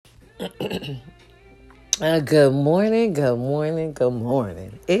Good morning, good morning, good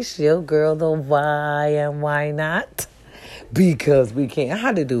morning. It's your girl, the why and why not? Because we can.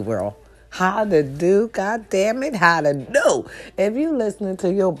 How to do, girl? How to do? God damn it, how to do? If you listening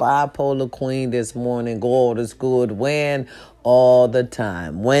to your bipolar queen this morning, God is good. Win all the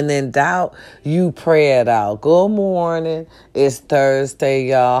time. When in doubt, you pray it out. Good morning. It's Thursday,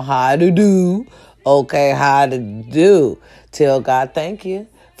 y'all. How to do? Okay, how to do? Tell God thank you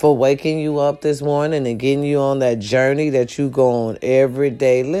for waking you up this morning and getting you on that journey that you go on every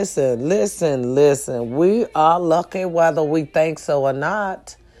day. Listen. We are lucky whether we think so or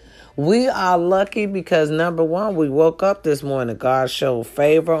not. We are lucky because, number one, we woke up this morning. God showed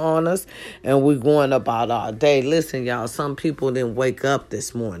favor on us, and we're going about our day. Listen, y'all, some people didn't wake up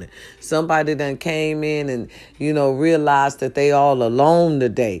this morning. Somebody done came in and, realized that they all alone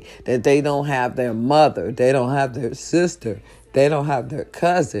today, that they don't have their mother, they don't have their sister, they don't have their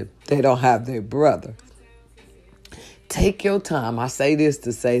cousin, they don't have their brother. Take your time. I say this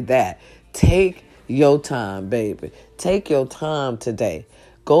to say that. Take your time, baby. Take your time today.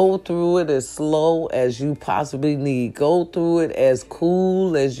 Go through it as slow as you possibly need. Go through it as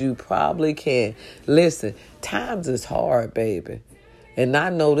cool as you probably can. Listen, times is hard, baby. And I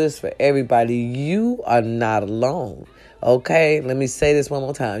know this for everybody. You are not alone. Okay? Let me say this one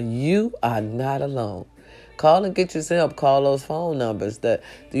more time. You are not alone. Call and get yourself help. Call those phone numbers that,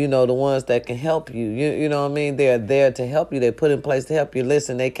 the ones that can help you. You know what I mean? They're there to help you. They're put in place to help you.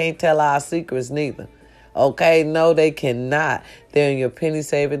 Listen, they can't tell our secrets neither. Okay? No, they cannot. They're in your penny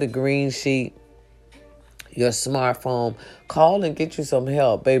saver, the green sheet, your smartphone. Call and get you some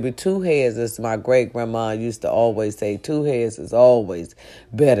help, baby. 2 heads, as my great grandma used to always say, 2 heads is always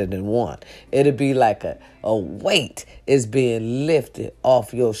better than one. It'll be like a weight is being lifted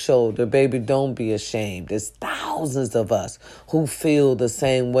off your shoulder. Baby, don't be ashamed. There's thousands of us who feel the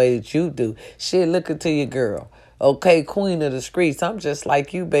same way that you do. Shit, look into your girl. Okay, queen of the streets. I'm just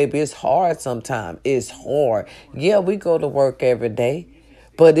like you, baby. It's hard sometimes. It's hard. Yeah, we go to work every day,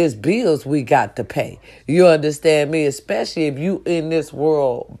 but it's bills we got to pay. You understand me? Especially if you in this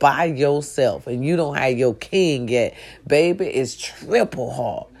world by yourself and you don't have your king yet. Baby, it's triple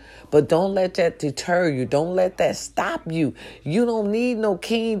hard. But don't let that deter you. Don't let that stop you. You don't need no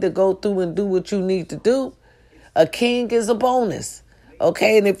king to go through and do what you need to do. A king is a bonus.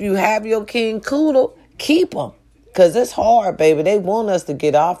 Okay, and if you have your king cooler, keep him. Because it's hard, baby. They want us to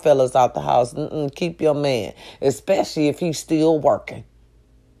get our fellas out the house. Keep your man. Especially if he's still working.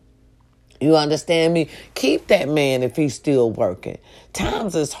 You understand me? Keep that man if he's still working.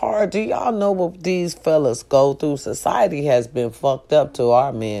 Times is hard. Do y'all know what these fellas go through? Society has been fucked up to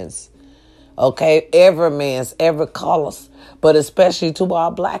our men's. Okay? Every colors. But especially to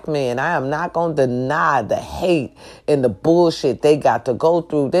our black men. I am not going to deny the hate and the bullshit they got to go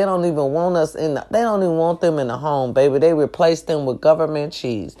through. They don't even want us they don't even want them in the home, baby. They replaced them with government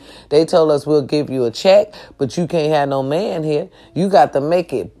cheese. They told us we'll give you a check, but you can't have no man here. You got to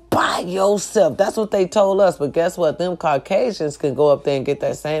make it by yourself. That's what they told us. But guess what? Them Caucasians can go up there and get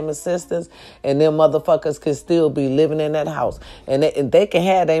that same assistance, and them motherfuckers can still be living in that house. And they can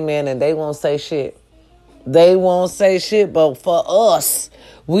have their man and they won't say shit. They won't say shit, but for us,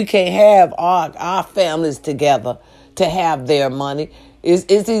 we can't have our families together to have their money. It's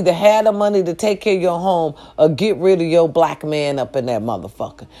either have the money to take care of your home or get rid of your black man up in that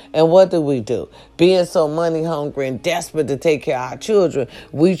motherfucker. And what do? Being so money hungry and desperate to take care of our children,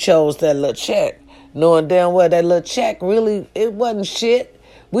 we chose that little check. Knowing damn well that little check really, it wasn't shit.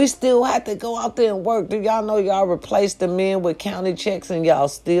 We still had to go out there and work. Do y'all know y'all replaced the men with county checks and y'all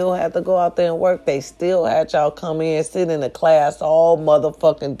still had to go out there and work? They still had y'all come in, sit in the class all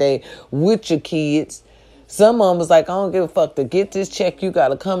motherfucking day with your kids. Some of them was like, I don't give a fuck. To get this check, you got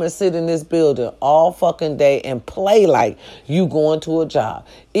to come and sit in this building all fucking day and play like you going to a job.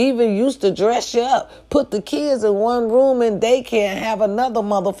 Even used to dress you up. Put the kids in one room in daycare and have another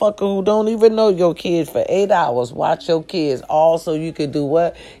motherfucker who don't even know your kids for 8 hours. Watch your kids all so you can do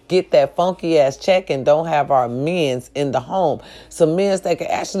what? Get that funky ass check and don't have our men's in the home. Some men's that can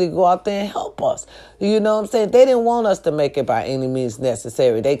actually go out there and help us. You know what I'm saying? They didn't want us to make it by any means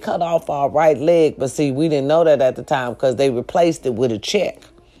necessary. They cut off our right leg, but see, we didn't know that at the time because they replaced it with a check.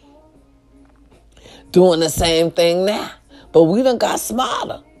 Doing the same thing now. But we done got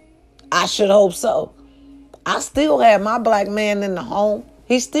smarter. I should hope so. I still had my black man in the home.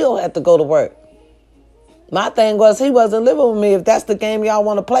 He still had to go to work. My thing was he wasn't living with me. If that's the game y'all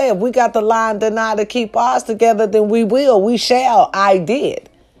want to play, if we got the lie and deny to keep ours together, then we will. We shall. I did.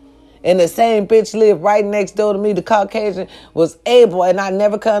 And the same bitch lived right next door to me. The Caucasian was able, and I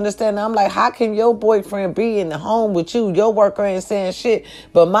never could understand. I'm like, how can your boyfriend be in the home with you? Your worker ain't saying shit.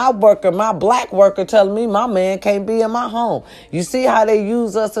 But my worker, my black worker, telling me my man can't be in my home. You see how they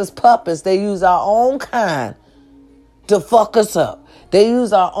use us as puppets? They use our own kind to fuck us up. They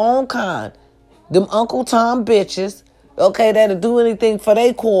use our own kind. Them Uncle Tom bitches. Okay, that'll do anything for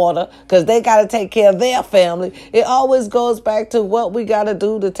their quarter because they got to take care of their family. It always goes back to what we got to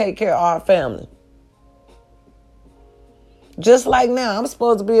do to take care of our family. Just like now, I'm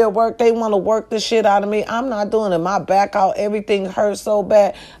supposed to be at work. They want to work the shit out of me. I'm not doing it. My back out, everything hurts so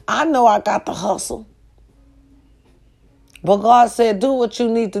bad. I know I got to hustle. But God said, do what you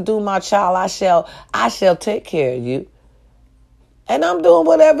need to do, my child. I shall take care of you. And I'm doing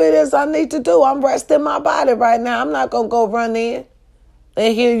whatever it is I need to do. I'm resting my body right now. I'm not going to go run in.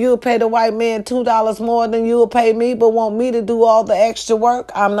 And here you'll pay the white man $2 more than you'll pay me, but want me to do all the extra work.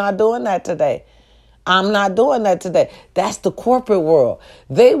 I'm not doing that today. I'm not doing that today. That's the corporate world.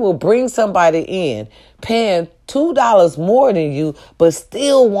 They will bring somebody in paying $2 more than you, but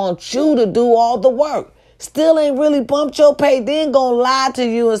still want you to do all the work. Still ain't really bumped your pay, then gonna lie to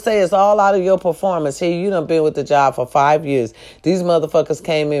you and say it's all out of your performance. Here, you done been with the job for 5 years. These motherfuckers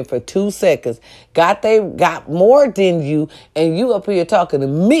came in for 2 seconds, got more than you, and you up here talking to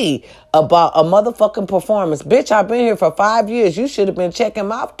me about a motherfucking performance. Bitch, I've been here for 5 years. You should have been checking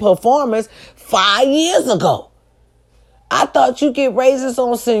my performance 5 years ago. I thought you get raises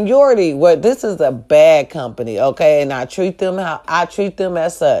on seniority. Well, this is a bad company, okay? And I treat them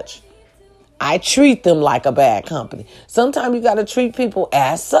as such. I treat them like a bad company. Sometimes you got to treat people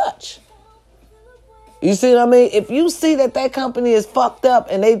as such. You see what I mean? If you see that company is fucked up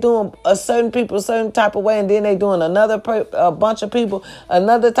and they doing a certain people a certain type of way and then they doing a bunch of people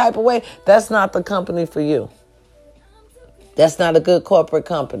another type of way, that's not the company for you. That's not a good corporate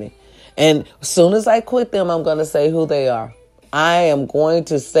company. And as soon as I quit them, I'm going to say who they are. I am going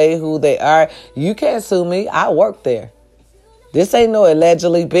to say who they are. You can't sue me. I work there. This ain't no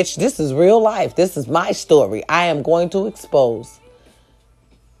allegedly, bitch. This is real life. This is my story. I am going to expose.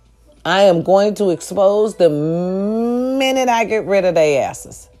 I am going to expose the minute I get rid of their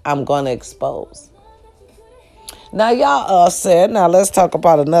asses. I'm going to expose. Now, y'all said, now let's talk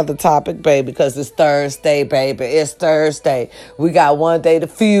about another topic, baby, because it's Thursday, baby. It's Thursday. We got one day to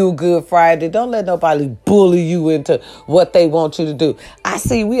feel good Friday. Don't let nobody bully you into what they want you to do. I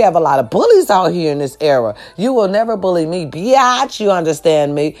see we have a lot of bullies out here in this era. You will never bully me, biatch. You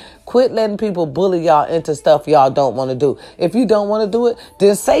understand me? Quit letting people bully y'all into stuff y'all don't want to do. If you don't want to do it,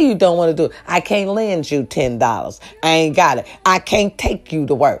 then say you don't want to do it. I can't lend you $10. I ain't got it. I can't take you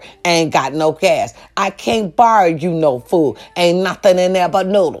to work. I ain't got no gas. I can't borrow you no food. Ain't nothing in there but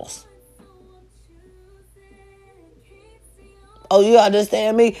noodles. Oh, you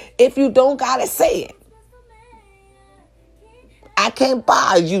understand me? If you don't got it, say it. I can't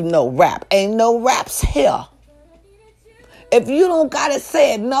buy you no rap. Ain't no raps here. If you don't got it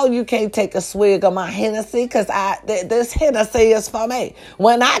said, no, you can't take a swig of my Hennessy because this Hennessy is for me.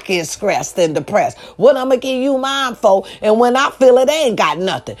 When I get stressed and depressed, what I'm going to give you mine for, and when I feel it ain't got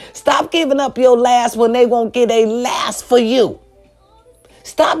nothing. Stop giving up your last when they won't get a last for you.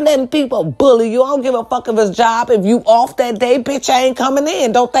 Stop letting people bully you. I don't give a fuck if it's job. If you off that day, bitch, I ain't coming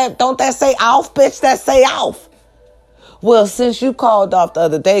in. Don't that say off, bitch? That say off. Well, since you called off the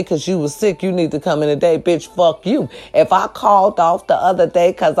other day because you was sick, you need to come in today. Bitch, fuck you. If I called off the other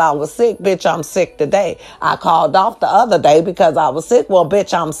day because I was sick, bitch, I'm sick today. I called off the other day because I was sick. Well,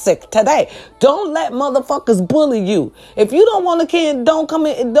 bitch, I'm sick today. Don't let motherfuckers bully you. If you don't want to come in, don't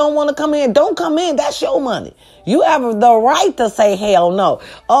come in. That's your money. You have the right to say hell no.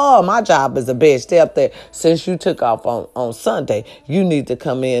 Oh, my job is a bitch. Stay up there. Since you took off on Sunday, you need to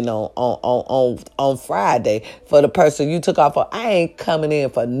come in on Friday for the person you took off on. I ain't coming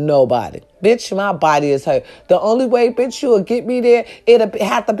in for nobody. Bitch, my body is hurt. The only way, bitch, you will get me there, it'll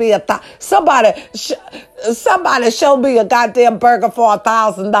have to be somebody show me a goddamn burger for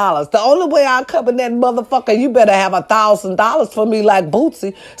 $1,000. The only way I come in that motherfucker, you better have $1,000 for me like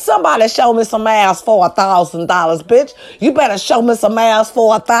Bootsy. Somebody show me some ass for $1,000, bitch. You better show me some ass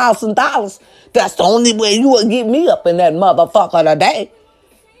for $1,000. That's the only way you will get me up in that motherfucker today.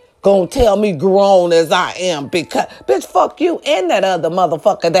 Gonna tell me grown as I am because, bitch, fuck you and that other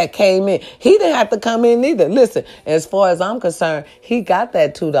motherfucker that came in. He didn't have to come in either. Listen, as far as I'm concerned, he got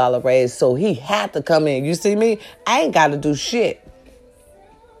that $2 raise, so he had to come in. You see me? I ain't got to do shit.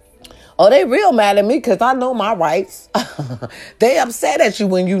 Oh, they real mad at me because I know my rights. They upset at you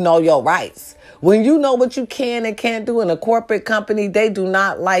when you know your rights. When you know what you can and can't do in a corporate company, they do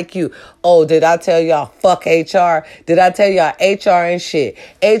not like you. Oh, did I tell y'all fuck HR? Did I tell y'all HR and shit?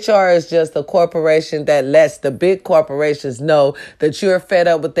 HR is just a corporation that lets the big corporations know that you're fed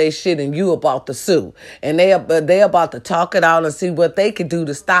up with their shit and you about to sue. And they about to talk it out and see what they can do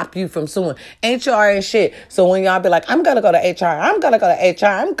to stop you from suing. HR and shit. So when y'all be like, I'm going to go to HR, I'm going to go to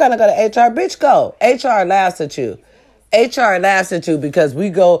HR, I'm going to go to HR, bitch, go. HR laughs at you. HR laughs at you because we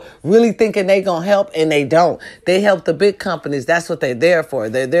go really thinking they gonna help and they don't. They help the big companies. That's what they're there for.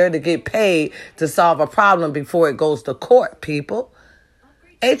 They're there to get paid to solve a problem before it goes to court, people.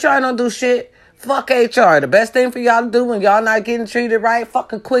 HR don't do shit. Fuck HR. The best thing for y'all to do when y'all not getting treated right,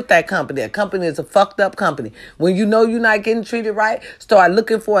 fucking quit that company. That company is a fucked up company. When you know you're not getting treated right, start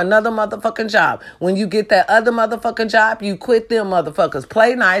looking for another motherfucking job. When you get that other motherfucking job, you quit them motherfuckers.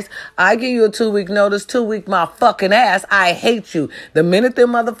 Play nice. I give you a 2-week notice, 2 week my fucking ass. I hate you. The minute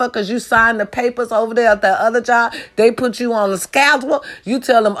them motherfuckers, you sign the papers over there at that other job, they put you on the schedule, you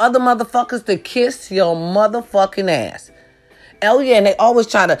tell them other motherfuckers to kiss your motherfucking ass. Oh yeah, and they always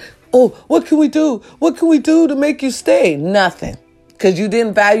try to, oh, what can we do? What can we do to make you stay? Nothing. Because you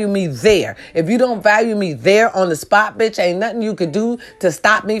didn't value me there. If you don't value me there on the spot, bitch, ain't nothing you could do to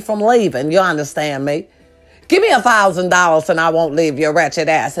stop me from leaving. You understand me? Give me $1,000 and I won't leave your wretched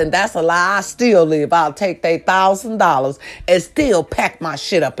ass. And that's a lie. I still leave. I'll take their $1,000 and still pack my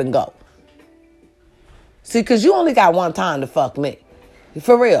shit up and go. See, because you only got one time to fuck me.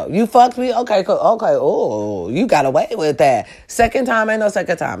 For real. You fucked me? Okay, cool. Okay. Oh, you got away with that. Second time ain't no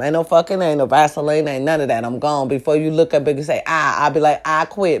second time. Ain't no fucking, ain't no Vaseline, ain't none of that. I'm gone before you look up and say, I'll be like, I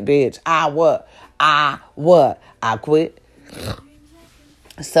quit, bitch. I what? I quit.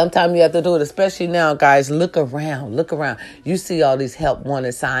 Sometimes you have to do it, especially now, guys. Look around. You see all these help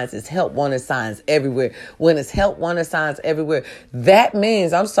wanted signs. It's help wanted signs everywhere. When it's help wanted signs everywhere, that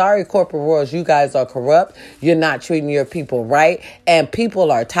means, I'm sorry, corporate worlds, you guys are corrupt. You're not treating your people right. And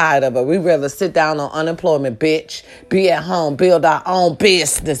people are tired of it. We rather sit down on unemployment, bitch. Be at home. Build our own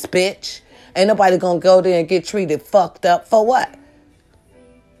business, bitch. Ain't nobody gonna go there and get treated fucked up for what?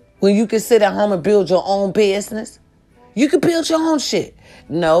 When you can sit at home and build your own business. You can build your own shit.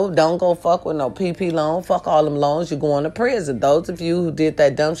 No, don't go fuck with no PP loan. Fuck all them loans. You're going to prison. Those of you who did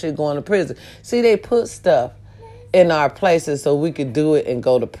that dumb shit going to prison. See, they put stuff in our places so we could do it and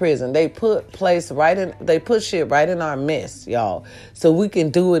go to prison. They put shit right in our mess, y'all, so we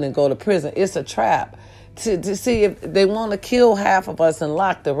can do it and go to prison. It's a trap. To see if they want to kill half of us and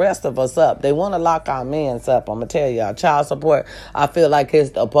lock the rest of us up. They want to lock our mans up. I'm going to tell y'all. Child support, I feel like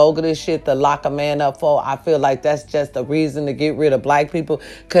it's the bogus shit to lock a man up for. I feel like that's just a reason to get rid of black people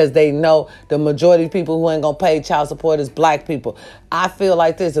because they know the majority of people who ain't going to pay child support is black people. I feel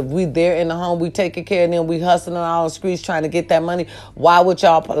like this. If we there in the home, we taking care of them, we hustling on the streets trying to get that money, why would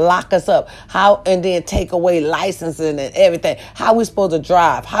y'all lock us up? How and then take away licensing and everything? How we supposed to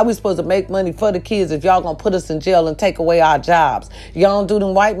drive? How we supposed to make money for the kids if y'all gonna put us in jail and take away our jobs? Y'all don't do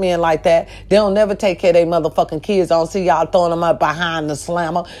them white men like that. They don't never take care of their motherfucking kids. I don't see y'all throwing them up behind the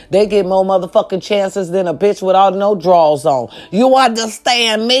slammer. They get more motherfucking chances than a bitch without no drawers on. You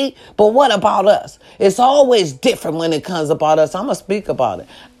understand me? But what about us? It's always different when it comes about us. I'm going to speak about it.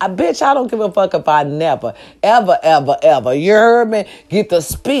 I don't give a fuck if I never, ever, you heard me, get to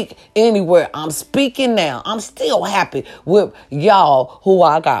speak anywhere. I'm speaking now. I'm still happy with y'all who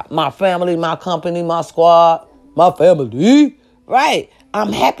I got. My family, my company, my squad, my family. Right.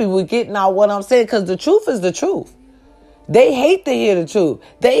 I'm happy with getting out what I'm saying because the truth is the truth. They hate to hear the truth.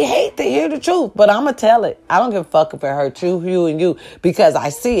 But I'm going to tell it. I don't give a fuck if it hurts you and you, because I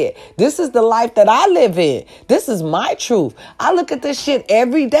see it. This is the life that I live in. This is my truth. I look at this shit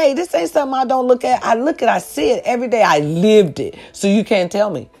every day. This ain't something I don't look at. I see it every day. I lived it. So you can't tell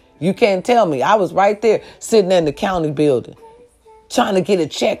me. I was right there sitting in the county building trying to get a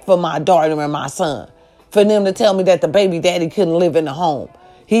check for my daughter and my son for them to tell me that the baby daddy couldn't live in the home.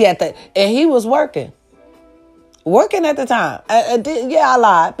 And he was working at the time. I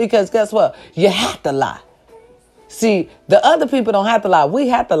lied because guess what? You have to lie. See, the other people don't have to lie. We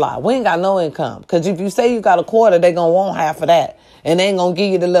have to lie. We ain't got no income. Because if you say you got a quarter, they going to want half of that. And they ain't going to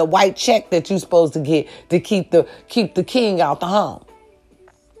give you the little white check that you supposed to get to keep the king out the home.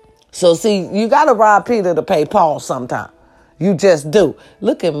 So see, you got to rob Peter to pay Paul sometime. You just do.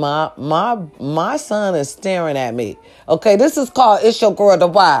 Look at my son is staring at me. Okay, this is called It's Your Girl the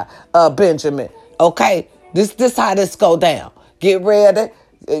Why, Benjamin. Okay. This how this go down. Get ready.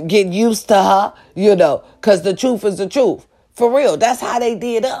 Get used to her, because the truth is the truth. For real. That's how they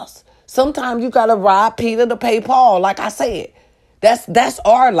did us. Sometimes you got to rob Peter to pay Paul, like I said. That's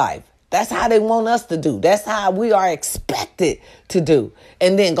our life. That's how they want us to do. That's how we are expected to do.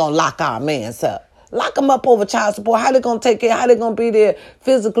 And then gonna lock our mans up. Lock them up over child support. How they gonna take care? How they gonna be there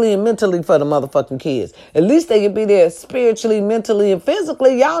physically and mentally for the motherfucking kids? At least they can be there spiritually, mentally, and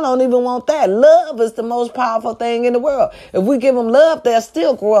physically. Y'all don't even want that. Love is the most powerful thing in the world. If we give them love, they'll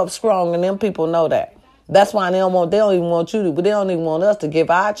still grow up strong, and them people know that. That's why they don't even want you to, but they don't even want us to give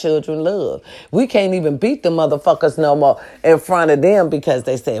our children love. We can't even beat the motherfuckers no more in front of them because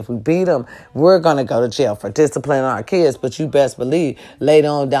they say if we beat them, we're going to go to jail for disciplining our kids. But you best believe later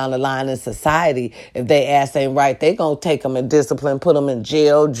on down the line in society, if they ass ain't right, they going to take them and discipline, put them in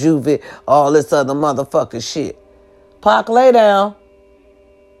jail, juvie, all this other motherfucking shit. Pac, lay down.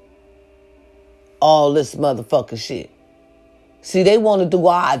 All this motherfucking shit. See, they want to do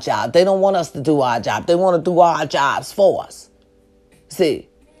our job. They don't want us to do our job. They want to do our jobs for us. See,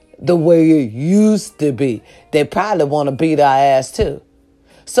 the way it used to be. They probably want to beat our ass too.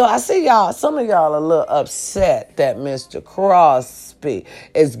 So I see y'all, some of y'all are a little upset that Mr. Crosby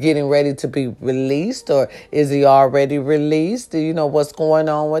is getting ready to be released, or is he already released? Do you know what's going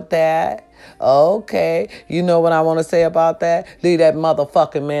on with that? Okay, you know what I want to say about that? Leave that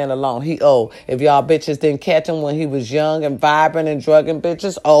motherfucking man alone. He old. If y'all bitches didn't catch him when he was young and vibrant and drugging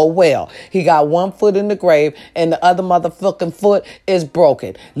bitches, oh well. He got one foot in the grave and the other motherfucking foot is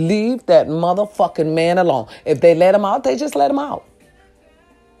broken. Leave that motherfucking man alone. If they let him out, they just let him out.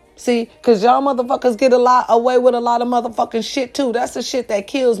 See, because y'all motherfuckers get away with a lot of motherfucking shit too. That's the shit that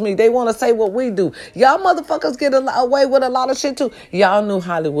kills me. They want to say what we do. Y'all motherfuckers get away with a lot of shit too. Y'all knew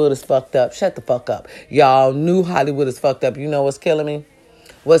Hollywood is fucked up. Shut the fuck up. Y'all knew Hollywood is fucked up. You know what's killing me?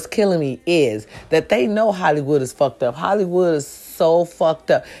 What's killing me is that they know Hollywood is fucked up. Hollywood is so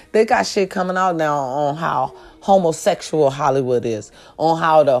fucked up. They got shit coming out now on how homosexual Hollywood is, on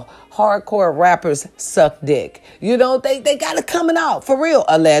how the hardcore rappers suck dick. You know, they got it coming out for real.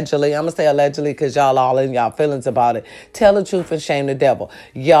 Allegedly. I'm going to say allegedly because y'all all in y'all feelings about it. Tell the truth and shame the devil.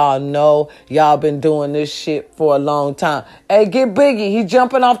 Y'all know y'all been doing this shit for a long time. Hey, get Biggie. He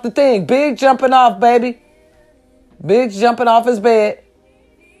jumping off the thing. Big jumping off, baby. Big's jumping off his bed.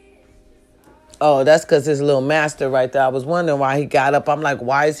 Oh, that's because his little master right there. I was wondering why he got up. I'm like,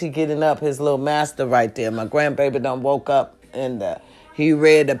 why is he getting up? His little master right there. My grandbaby done woke up and he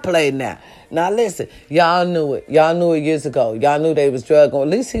ready to play now. Now listen, y'all knew it. Y'all knew it years ago. Y'all knew they was drugging. At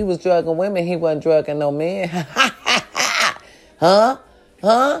least he was drugging women. He wasn't drugging no men. Huh?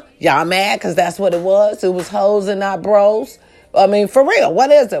 Y'all mad because that's what it was? It was hoes and not bros? I mean, for real, what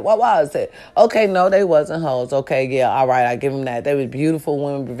is it? What was it? Okay, no, they wasn't hoes. Okay, yeah, all right, I give them that. They were beautiful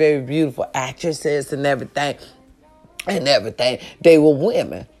women, very beautiful actresses and everything. They were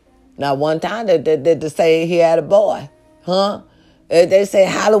women. Now, one time they say he had a boy. Huh? They say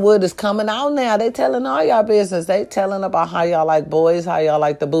Hollywood is coming out now. They telling all y'all business. They telling about how y'all like boys, how y'all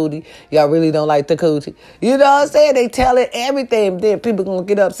like the booty. Y'all really don't like the coochie. You know what I'm saying? They telling everything. Then people gonna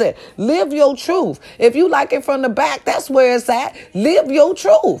get upset. Live your truth. If you like it from the back, that's where it's at. Live your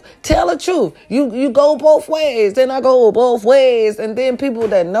truth. Tell the truth. You go both ways. Then I go both ways. And then people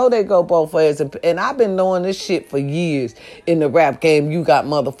that know they go both ways. And I've been knowing this shit for years. In the rap game, you got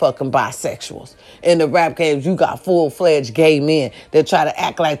motherfucking bisexuals. In the rap games, you got full-fledged gay men that try to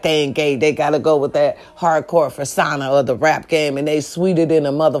act like they ain't gay. They got to go with that hardcore persona of the rap game, and they sweeter than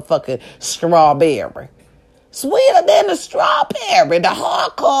a motherfucking strawberry. Sweeter than a strawberry. The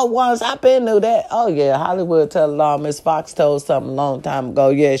hardcore ones, I been knew that. Oh, yeah, Hollywood tell law. Miss Fox told something a long time ago.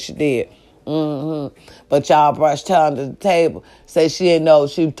 Yeah, she did. But y'all brushed her under the table. Say she didn't know.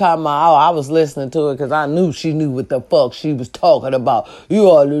 She was talking about, I was listening to her because I knew she knew what the fuck she was talking about.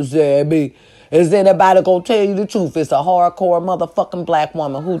 You understand me? Is anybody gonna tell you the truth? It's a hardcore motherfucking black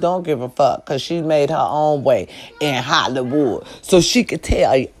woman who don't give a fuck because she made her own way in Hollywood. So she could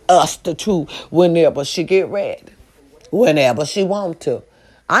tell us the truth whenever she get ready. Whenever she want to.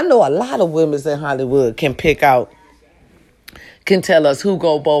 I know a lot of women in Hollywood can tell us who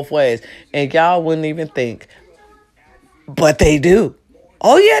go both ways. And y'all wouldn't even think. But they do.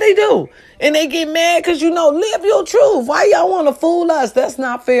 Oh, yeah, they do. And they get mad because, live your truth. Why y'all want to fool us? That's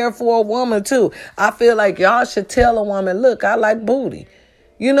not fair for a woman, too. I feel like y'all should tell a woman, look, I like booty.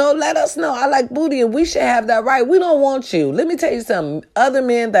 Let us know I like booty and we should have that right. We don't want you. Let me tell you something. Other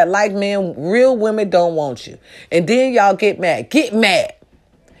men that like men, real women don't want you. And then y'all get mad. Get mad.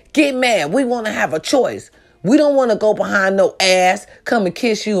 Get mad. We want to have a choice. We don't want to go behind no ass, come and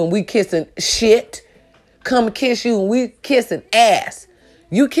kiss you and we kissing shit. Come and kiss you and we kissing ass.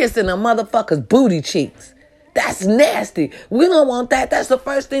 You kissing a motherfucker's booty cheeks. That's nasty. We don't want that. That's the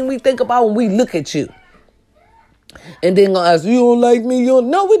first thing we think about when we look at you. And then gonna ask, you don't like me?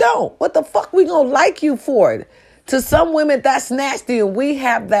 No, we don't. What the fuck we gonna like you for it? To some women, that's nasty, and we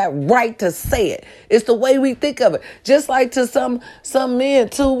have that right to say it. It's the way we think of it. Just like to some men,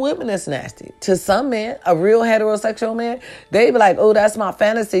 to women, it's nasty. To some men, a real heterosexual man, they be like, oh, that's my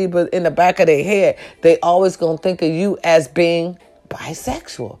fantasy, but in the back of their head, they always gonna think of you as being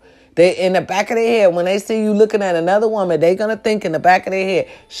bisexual. They in the back of their head, when they see you looking at another woman, they gonna think in the back of their head,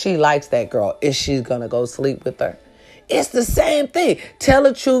 she likes that girl. Is she gonna go sleep with her? It's the same thing. Tell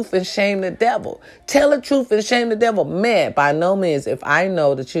the truth and shame the devil. Tell the truth and shame the devil. Man, by no means, if I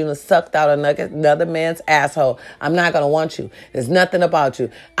know that you done sucked out another man's asshole, I'm not going to want you. There's nothing about you.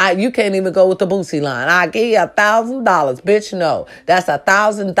 You can't even go with the Boosie line. I give you $1,000. Bitch, no. That's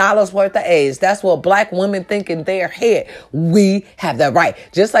 $1,000 worth of AIDS. That's what black women think in their head. We have the right.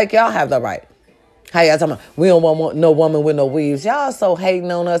 Just like y'all have the right. How y'all talking about, we don't want no woman with no weaves. Y'all so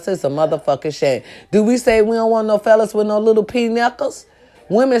hating on us. It's a motherfucking shame. Do we say we don't want no fellas with no little P-knuckles?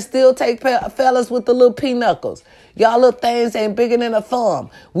 Women still take fellas with the little P-knuckles. Y'all little things ain't bigger than a thumb.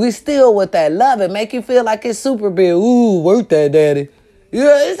 We still with that. Love it. Make you feel like it's super big. Ooh, work that, daddy.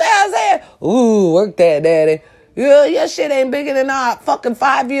 Yeah, it's how I'm saying. Ooh, work that, daddy. Yeah, your shit ain't bigger than our fucking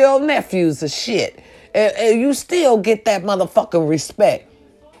 5-year-old nephews of shit. And you still get that motherfucking respect.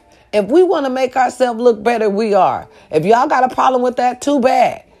 If we want to make ourselves look better, we are. If y'all got a problem with that, too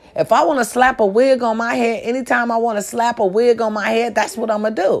bad. If I want to slap a wig on my head, anytime I want to slap a wig on my head, that's what I'm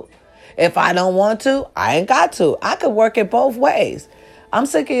going to do. If I don't want to, I ain't got to. I could work it both ways. I'm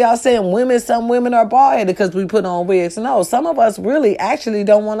sick of y'all saying some women are bald-headed because we put on wigs. No, some of us really actually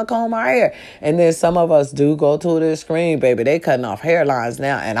don't want to comb our hair. And then some of us do go to the screen, baby. They cutting off hairlines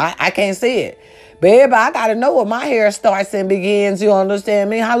now, and I can't see it. Baby, I got to know where my hair starts and begins. You understand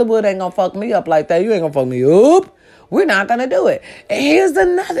me? Hollywood ain't going to fuck me up like that. You ain't going to fuck me up. We're not going to do it. And here's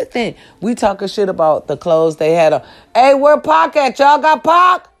another thing. We talking shit about the clothes they had on. Hey, where Pac at? Y'all got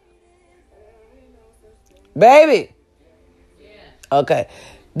Pac? Baby. Yeah. Okay.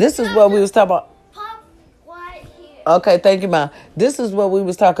 This is what we was talking about. Pac, right here. Okay, thank you, Mom. This is what we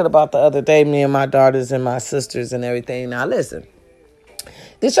was talking about the other day, me and my daughters and my sisters and everything. Now, listen.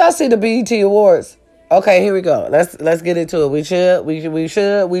 Did y'all see the BET Awards? Okay, here we go. Let's get into it. We should.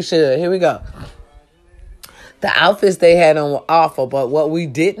 Here we go. The outfits they had on were awful, but what we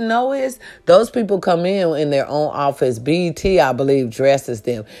didn't know is those people come in their own outfits. BET, I believe, dresses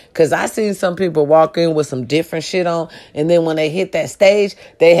them. Because I seen some people walk in with some different shit on, and then when they hit that stage,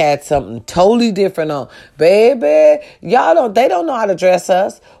 they had something totally different on. Baby, they don't know how to dress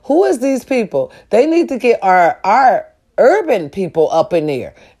us. Who is these people? They need to get our urban people up in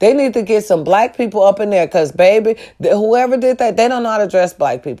there. They need to get some black people up in there because, baby, whoever did that, they don't know how to dress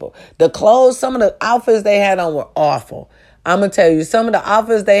black people. The clothes, some of the outfits they had on were awful. I'm going to tell you, some of the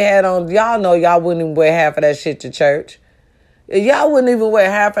outfits they had on, y'all know y'all wouldn't even wear half of that shit to church. Y'all wouldn't even wear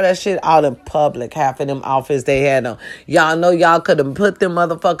half of that shit out in public, half of them outfits they had on. Y'all know y'all could have put them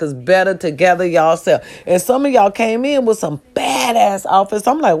motherfuckers better together y'all self. And some of y'all came in with some badass outfits.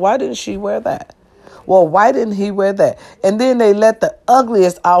 I'm like, why didn't she wear that? Well, why didn't he wear that? And then they let the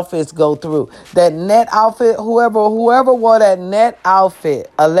ugliest outfits go through. That net outfit, whoever wore that net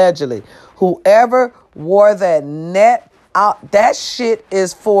outfit, allegedly, whoever wore that net out, that shit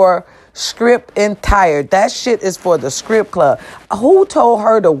is for Script Entire. That shit is for the Script Club. Who told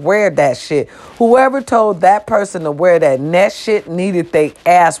her to wear that shit? Whoever told that person to wear that net shit needed they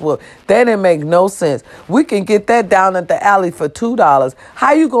ass whooped. That didn't make no sense. We can get that down at the alley for $2.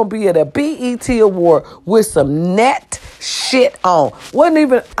 How you gonna be at a BET award with some net shit on?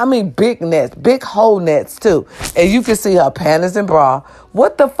 Big nets, big whole nets too. And you can see her panties and bra.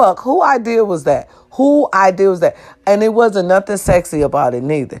 What the fuck? Who idea was that? And it wasn't nothing sexy about it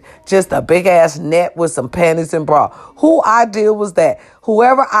neither. Just a big ass net with some panties and bra. Who idea was that?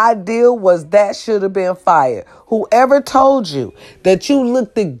 Whoever idea was that should have been fired. Whoever told you that you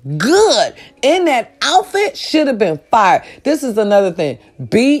looked good in that outfit should have been fired. This is another thing.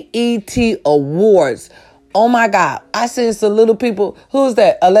 BET Awards. Oh my God. I seen some little people. Who's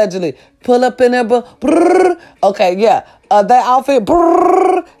that? Allegedly. Pull up in there. Okay, yeah. That outfit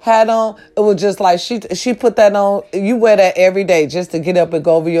had on, it was just like she put that on. You wear that every day just to get up and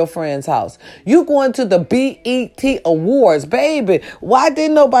go over your friend's house. You going to the BET Awards, baby. Why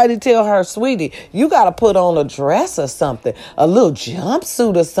didn't nobody tell her, sweetie, you got to put on a dress or something, a little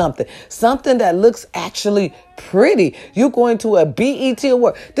jumpsuit or something that looks actually pretty. You going to a BET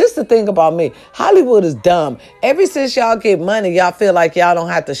award. This is the thing about me. Hollywood is dumb. Ever since y'all get money, y'all feel like y'all don't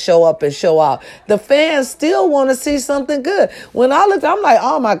have to show up and show out. The fans still want to see something good. When I looked, I'm like,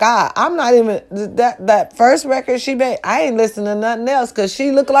 oh my God, I'm not even, that first record she made, I ain't listening to nothing else because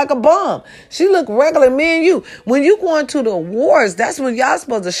she looked like a bum. She looked regular, me and you. When you going to the awards, that's when y'all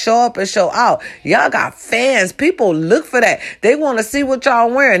supposed to show up and show out. Y'all got fans. People look for that. They want to see what y'all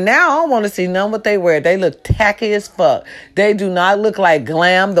wearing. Now I don't want to see none what they wear. They look tacky as fuck. They do not look like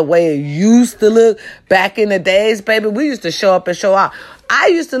glam the way it used to look back in the days, baby. We used to show up and show out. I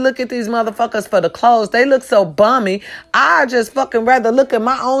used to look at these motherfuckers for the clothes. They look so bummy. I just fucking rather look at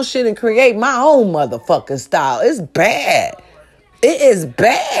my own shit and create my own motherfucking style. It's bad. It is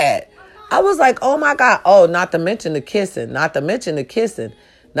bad. I was like, oh my God. Oh, not to mention the kissing. Not to mention the kissing.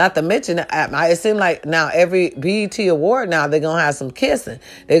 Not to mention, it seemed like now every BET award now, they're going to have some kissing.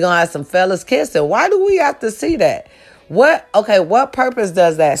 They're going to have some fellas kissing. Why do we have to see that? What purpose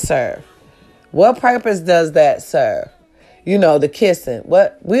does that serve? What purpose does that serve? You know, the kissing.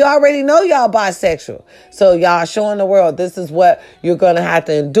 What? We already know y'all bisexual. So y'all showing the world this is what you're going to have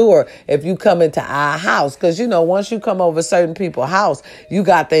to endure if you come into our house. Because, you know, once you come over certain people's house, you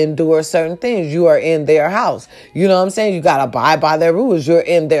got to endure certain things. You are in their house. You know what I'm saying? You got to abide by their rules. You're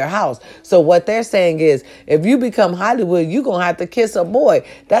in their house. So what they're saying is if you become Hollywood, you're going to have to kiss a boy.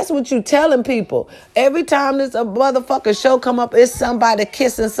 That's what you telling people. Every time there's a motherfucking show come up, it's somebody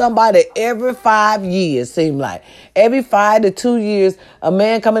kissing somebody every 5 years, seem like. Every 5 to 2 years, a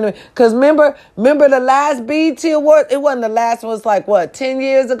man coming in. Because remember the last BET Award? It wasn't the last one. It was like, 10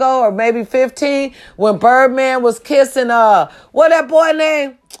 years ago or maybe 15 when Birdman was kissing, what that boy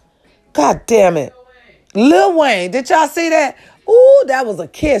name? God damn it. Lil Wayne. Did y'all see that? Ooh, that was a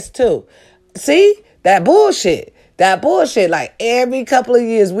kiss too. See? That bullshit. Like every couple of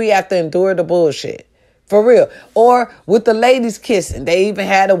years, we have to endure the bullshit. For real. Or with the ladies kissing. They even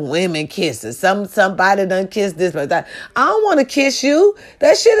had a women kissing. Somebody done kissed this, but that. I don't want to kiss you.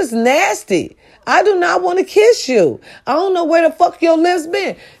 That shit is nasty. I do not want to kiss you. I don't know where the fuck your lips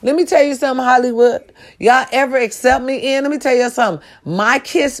been. Let me tell you something, Hollywood. Y'all ever accept me in? Let me tell you something.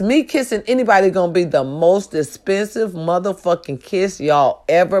 Me kissing anybody gonna be the most expensive motherfucking kiss y'all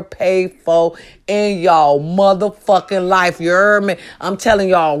ever paid for in y'all motherfucking life. You heard me? I'm telling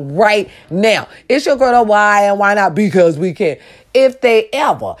y'all right now. It's your girl, why and why not? Because we can. If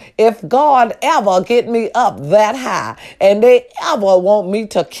God ever get me up that high and they ever want me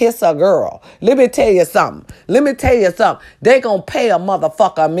to kiss a girl, let me tell you something. They gonna pay a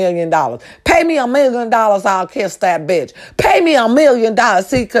motherfucker $1 million. Pay me $1 million, I'll kiss that bitch. Pay me $1 million.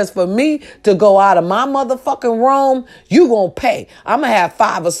 See, because for me to go out of my motherfucking room, you gonna pay. I'm gonna have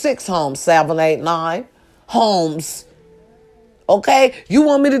 5 or 6 homes, 7, 8, 9 homes. Okay, you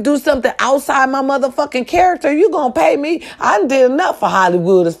want me to do something outside my motherfucking character, you gonna pay me. I done did enough for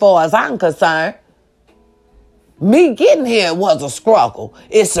Hollywood as far as I'm concerned. Me getting here was a struggle.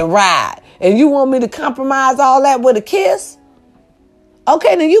 It's a ride. And you want me to compromise all that with a kiss?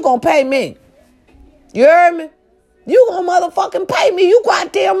 Okay, then you gonna pay me. You heard me? You gonna motherfucking pay me. You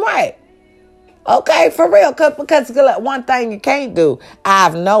goddamn right. Okay, for real. Because one thing you can't do,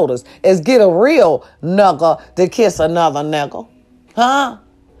 I've noticed, is get a real nigga to kiss another nigga. Huh?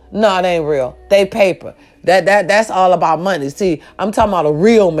 No, it ain't real. They paper. That's all about money. See, I'm talking about a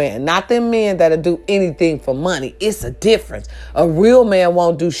real man, not them men that'll do anything for money. It's a difference. A real man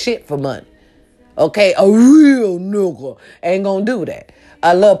won't do shit for money. Okay, a real nigga ain't gonna do that.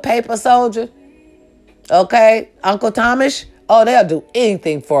 A little paper soldier, okay, Uncle Thomas, oh, they'll do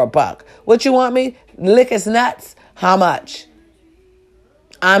anything for $1. What you want me? Lick his nuts? How much?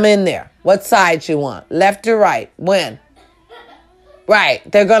 I'm in there. What side you want? Left or right? When? Right.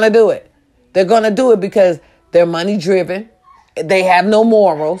 They're going to do it. They're going to do it because they're money driven. They have no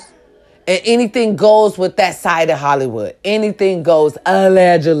morals. And anything goes with that side of Hollywood. Anything goes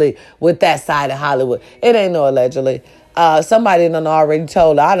allegedly with that side of Hollywood. It ain't no allegedly. Somebody done already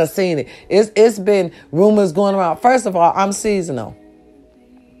told her. I done seen it. It's been rumors going around. First of all, I'm seasonal.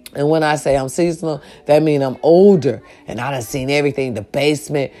 And when I say I'm seasonal, that means I'm older. And I done seen everything. The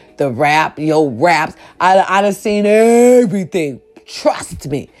basement, the raps. I done seen everything. Trust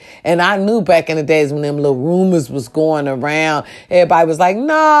me. And I knew back in the days when them little rumors was going around, everybody was like,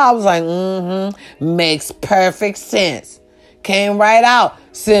 no. I was like, makes perfect sense. Came right out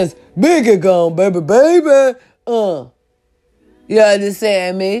since Biggie gone, baby. You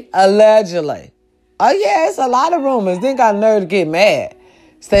understand me? Allegedly. Oh yeah, it's a lot of rumors. Then got nerve to get mad.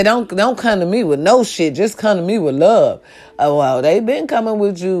 Say don't come to me with no shit. Just come to me with love. Oh well, they been coming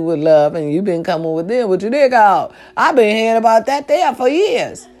with you with love, and you been coming with them with your dick out. I've been hearing about that there for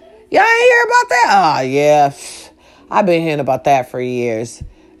years. Y'all ain't hear about that? Oh, yeah. I've been hearing about that for years.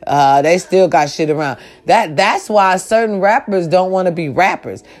 They still got shit around. That's why certain rappers don't want to be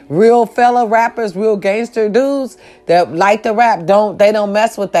rappers. Real fella rappers, real gangster dudes that like to rap, they don't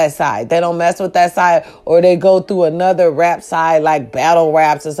mess with that side. They don't mess with that side, or they go through another rap side like battle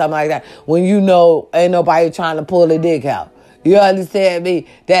raps or something like that. When you know ain't nobody trying to pull a dick out. You understand me?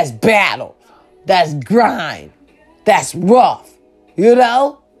 That's battle. That's grind. That's rough. You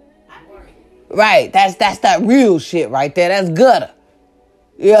know? Right. That's that real shit right there. That's gutter.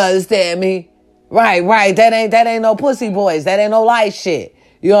 You understand me? Right. That ain't no pussy boys. That ain't no light shit.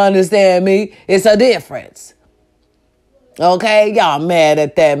 You understand me? It's a difference. Okay? Y'all mad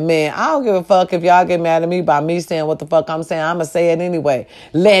at that man. I don't give a fuck if y'all get mad at me by me saying what the fuck I'm saying. I'ma say it anyway.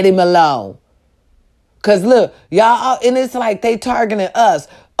 Let him alone. Cause look, y'all, and it's like they targeting us.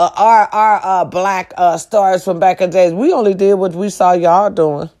 Our black stars from back in the days. We only did what we saw y'all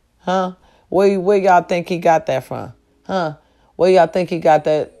doing. Huh? Where y'all think he got that from? Huh? Where y'all think he got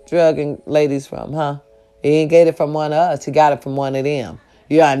that drugging ladies from, huh? He ain't get it from one of us. He got it from one of them.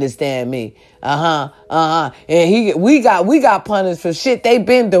 You understand me? And we got punished for shit they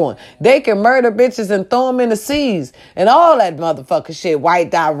been doing. They can murder bitches and throw them in the seas and all that motherfucking shit.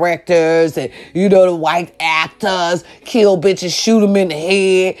 White directors and, the white actors, kill bitches, shoot them in the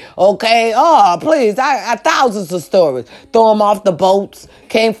head. Okay? Oh, please. I thousands of stories. Throw them off the boats.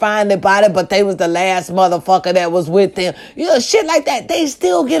 Can't find their body, but they was the last motherfucker that was with them. Shit like that. They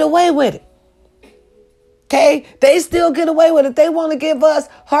still get away with it. Okay? They still get away with it. They want to give us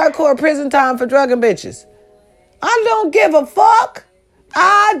hardcore prison time for drugging bitches. I don't give a fuck.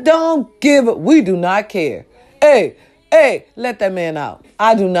 We do not care. Hey, let that man out.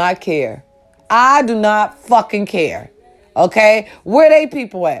 I do not care. I do not fucking care. Okay? Where they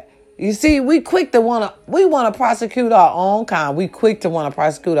people at? You see, we want to prosecute our own kind. We quick to want to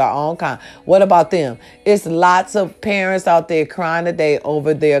prosecute our own kind. What about them? It's lots of parents out there crying today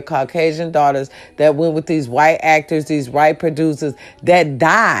over their Caucasian daughters that went with these white actors, these white producers that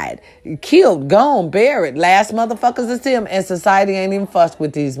died, killed, gone, buried. Last motherfuckers is them. And society ain't even fussed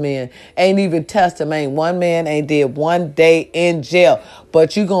with these men. Ain't even touched them. Ain't one man ain't did one day in jail.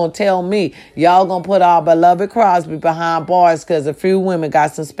 But you gonna tell me y'all gonna put our beloved Crosby behind bars because a few women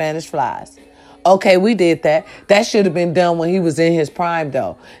got some Spanish flies. Okay, we did that. That should have been done when he was in his prime,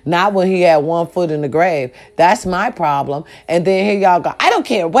 though. Not when he had one foot in the grave. That's my problem. And then here y'all go, I don't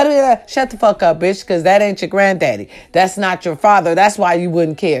care. Shut the fuck up, bitch, because that ain't your granddaddy. That's not your father. That's why you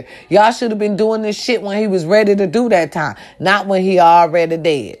wouldn't care. Y'all should have been doing this shit when he was ready to do that time, not when he already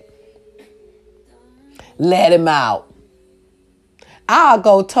dead. Let him out. I'll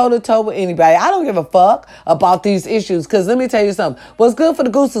go toe-to-toe with anybody. I don't give a fuck about these issues, because let me tell you something. What's good for the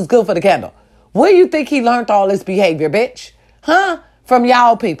goose is good for the gander. Where you think he learned all this behavior, bitch? Huh? From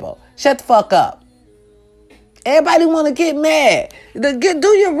y'all people. Shut the fuck up. Everybody want to get mad. Do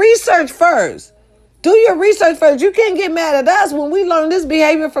your research first. Do your research first. You can't get mad at us when we learned this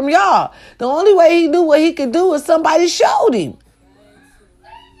behavior from y'all. The only way he knew what he could do is somebody showed him.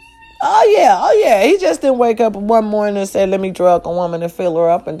 Oh, yeah. He just didn't wake up one morning and say, let me drug a woman and fill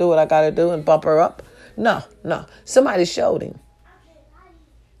her up and do what I got to do and bump her up. No. Somebody showed him.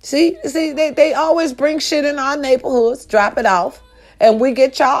 See, they always bring shit in our neighborhoods, drop it off, and we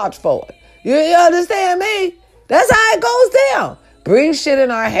get charged for it. You understand me? That's how it goes down. Bring shit in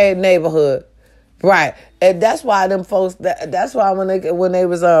our head neighborhood. Right. And that's why them folks, that's why when they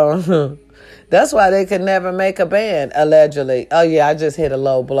was on... That's why they could never make a band, allegedly. Oh, yeah, I just hit a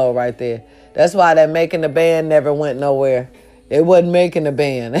low blow right there. That's why that making the band never went nowhere. It wasn't making the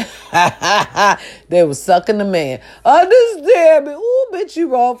band. They was sucking the man. Understand me. Ooh, bitch, you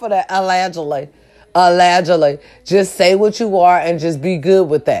wrong for that. Allegedly. Just say what you are and just be good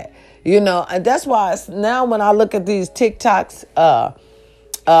with that. And that's why now when I look at these TikToks,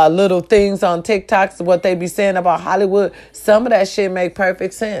 little things on TikToks, what they be saying about Hollywood, some of that shit make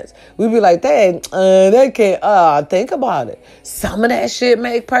perfect sense. We be like, they can't think about it. Some of that shit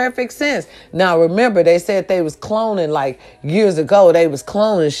make perfect sense. Now remember, they said they was cloning like years ago. They was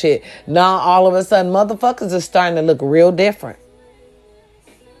cloning shit. Now all of a sudden, motherfuckers are starting to look real different.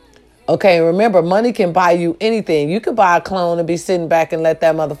 Okay, remember, money can buy you anything. You could buy a clone and be sitting back and let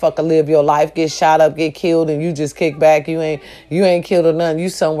that motherfucker live your life, get shot up, get killed, and you just kick back. You ain't killed or nothing. You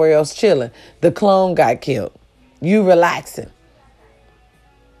somewhere else chilling. The clone got killed. You relaxing.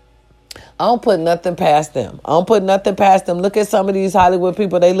 I don't put nothing past them. Look at some of these Hollywood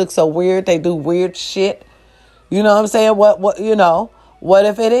people. They look so weird. They do weird shit. You know what I'm saying? What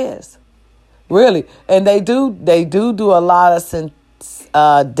if it is? Really? And they do a lot of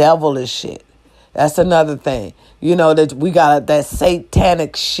devilish shit. That's another thing. You know, that we got that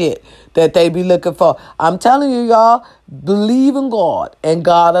satanic shit that they be looking for. I'm telling you, y'all, believe in God and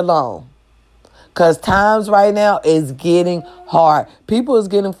God alone. Because times right now is getting hard. People is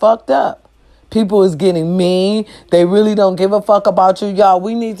getting fucked up. People is getting mean. They really don't give a fuck about you. Y'all,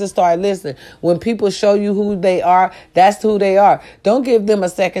 we need to start listening. When people show you who they are, that's who they are. Don't give them a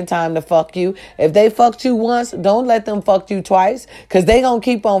second time to fuck you. If they fucked you once, don't let them fuck you twice. Because they going to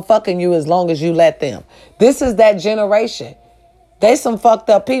keep on fucking you as long as you let them. This is that generation. They some fucked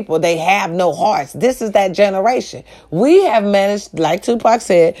up people. They have no hearts. This is that generation. We have managed, like Tupac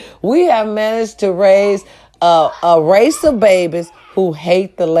said, we have managed to raise a race of babies who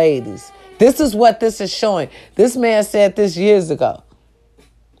hate the ladies. This is what this is showing. This man said this years ago.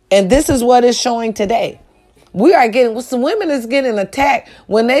 And this is what it's showing today. We are getting, some women is getting attacked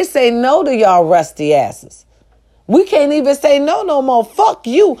when they say no to y'all rusty asses. We can't even say no more. Fuck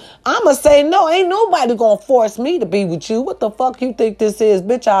you. I'ma say no. Ain't nobody gonna force me to be with you. What the fuck you think this is?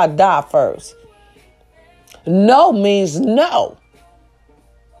 Bitch, I'll die first. No means no.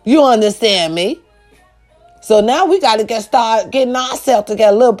 You understand me? So now we got to start getting ourselves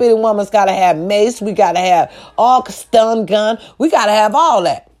together. Little bitty woman's got to have mace. We got to have all stun gun. We got to have all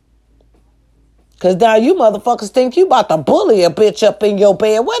that. Because now you motherfuckers think you about to bully a bitch up in your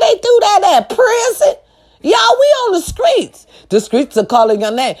bed. Where they do that at? Prison? Y'all, we on the streets. The streets are calling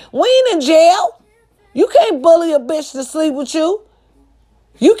your name. We ain't in jail. You can't bully a bitch to sleep with you.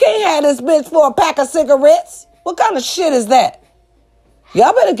 You can't have this bitch for a pack of cigarettes. What kind of shit is that?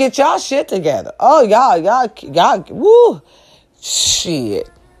 Y'all better get y'all shit together. Oh, y'all, woo, shit.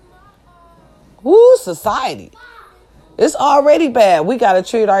 Woo, society. It's already bad. We got to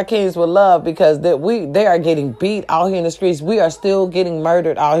treat our kings with love because they are getting beat out here in the streets. We are still getting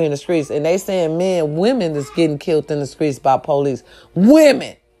murdered out here in the streets. And they saying women is getting killed in the streets by police.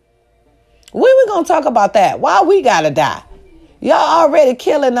 Women. When we going to talk about that? Why we got to die? Y'all already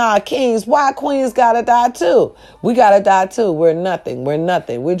killing our kings. Why queens gotta die too? We gotta die too. We're nothing.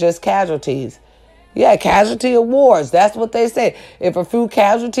 We're just casualties. Yeah, casualty of wars. That's what they say. If a few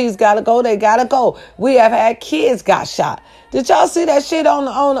casualties gotta go, they gotta go. We have had kids got shot. Did y'all see that shit on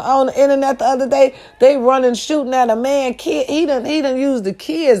the internet the other day? They running shooting at a man. Kid. He done used the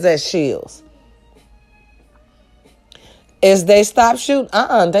kids as shields. As they stop shooting?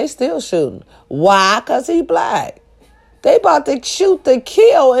 They still shooting. Why? Because he black. They about to shoot to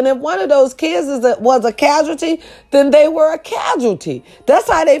kill, and if one of those kids was a casualty, then they were a casualty. That's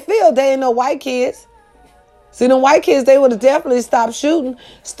how they feel. They ain't no white kids. See, the white kids, they would have definitely stopped shooting.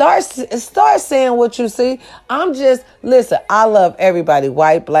 Start saying what you see. Listen, I love everybody.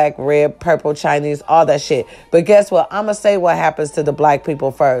 White, black, red, purple, Chinese, all that shit. But guess what? I'm going to say what happens to the black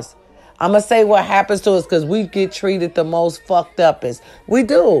people first. I'm going to say what happens to us because we get treated the most fucked up as. We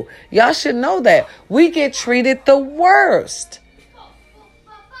do. Y'all should know that. We get treated the worst.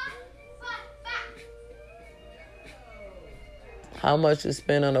 How much you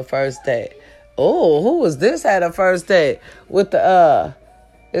spend on the first date? Oh, who was this at a first date? With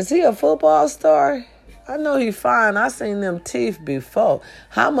is he a football star? I know he fine. I seen them teeth before.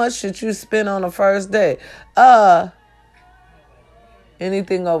 How much should you spend on the first date?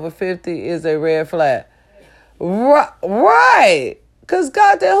 Anything over 50 is a red flag. Right. Because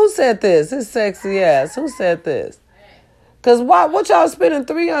goddamn, who said this? His sexy ass. Who said this? Because what y'all spending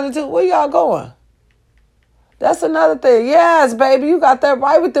 $300 to? Where y'all going? That's another thing. Yes, baby, you got that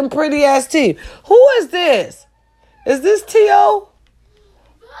right with them pretty ass teeth. Who is this? Is this T.O.?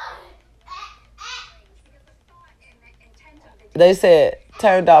 They said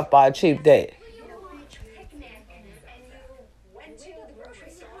turned off by a cheap date.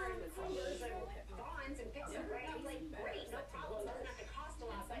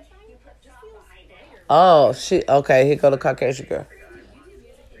 Oh, shit. Okay, here go the Caucasian girl.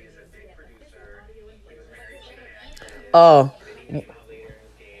 Oh.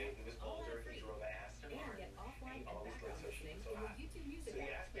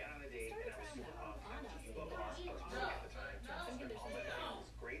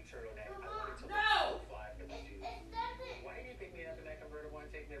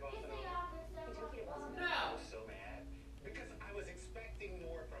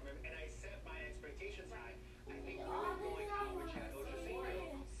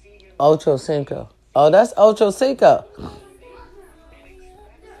 Ocho Cinco. Oh, that's Ocho Cinco.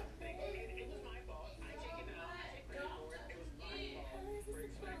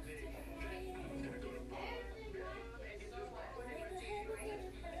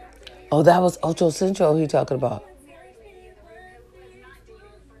 Oh, that was Ocho Cinco he talking about.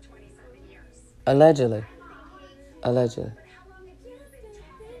 Allegedly.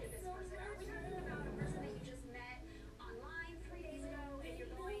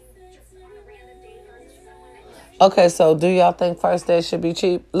 Okay, so do y'all think first date should be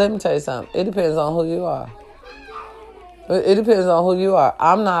cheap? Let me tell you something. It depends on who you are. It depends on who you are.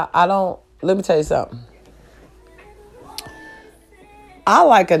 Let me tell you something. I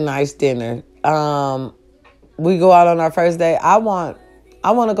like a nice dinner. We go out on our first date. I want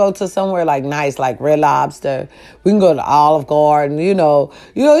to go to somewhere like nice, like Red Lobster. We can go to Olive Garden.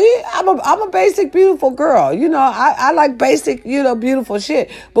 I'm a basic, beautiful girl. I like basic, beautiful shit.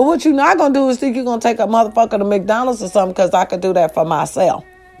 But what you're not going to do is think you're going to take a motherfucker to McDonald's or something, because I could do that for myself.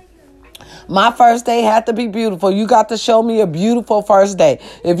 My first date had to be beautiful. You got to show me a beautiful first date.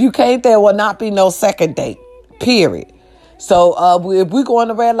 If you can't, there will not be no second date. Period. So if we go on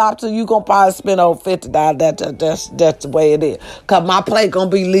the Red Lobster, you going to probably spend over $50. That's the way it is. Because my plate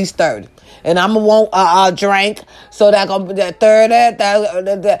going to be at least 30. And I'm going to want a drink. So that going to be that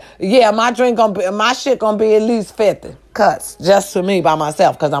 30. Yeah, my shit going to be at least 50 cuts. Just for me by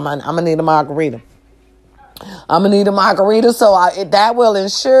myself. Because I'm going to need a margarita. I'm going to need a margarita. So that will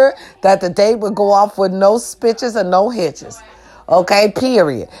ensure that the date will go off with no spitches and no hitches. Okay,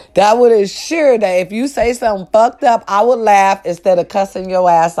 period. That would ensure that if you say something fucked up, I would laugh instead of cussing your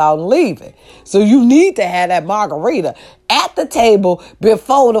ass out and leaving. So you need to have that margarita at the table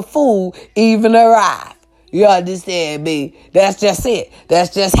before the food even arrives. You understand me? That's just it.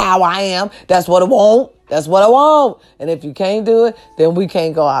 That's just how I am. That's what I want. That's what I want. And if you can't do it, then we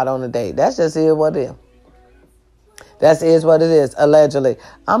can't go out on a date. That's just what it is. That is what it is, allegedly.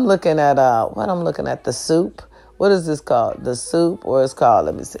 I'm looking at, the soup. What is this called? The soup, or it's called,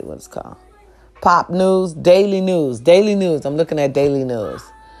 let me see what it's called. Pop News, Daily News. I'm looking at Daily News.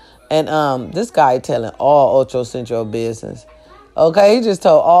 And this guy telling all Ocho Centro business. Okay, he just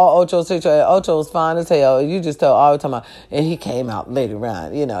told all Ocho Centro. Ocho's fine as hell. You just told all the time. And he came out later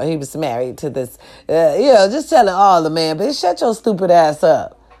on. He was married to this, just telling all the man, bitch, shut your stupid ass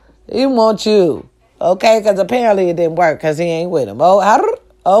up. He want you. Okay, because apparently it didn't work because he ain't with him. Oh,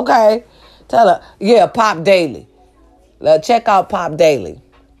 okay. Tell her, yeah, Pop Daily. Check out Pop Daily.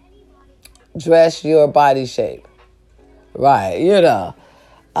 Dress your body shape. Right,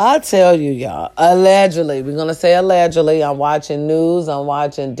 I tell you, y'all, allegedly, we're going to say allegedly, I'm watching news, I'm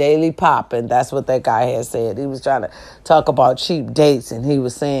watching Daily Pop, and that's what that guy had said. He was trying to talk about cheap dates, and he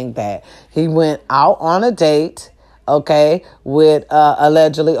was saying that he went out on a date, okay, with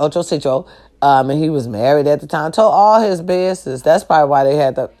allegedly Ocho Cinco, and he was married at the time, told all his business. That's probably why they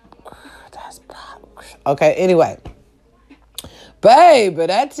had okay, anyway. Baby,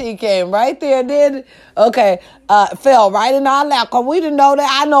 that tea came right there, didn't it? Okay, fell right in our lap, because we didn't know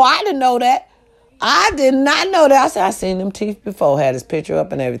that. I know I didn't know that. I did not know that. I said, I seen them teeth before, had his picture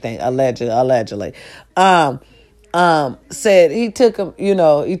up and everything, allegedly. Said he took him,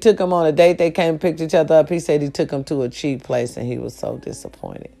 he took him on a date. They came and picked each other up. He said he took him to a cheap place, and he was so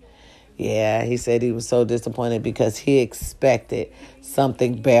disappointed. Yeah, he said he was so disappointed because he expected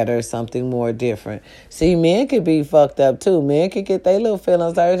something better, something more different. See, men could be fucked up too. Men could get their little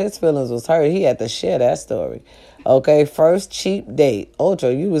feelings hurt. His feelings was hurt. He had to share that story. Okay, first cheap date. Ocho,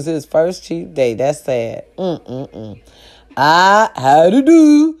 you was his first cheap date. That's sad. How to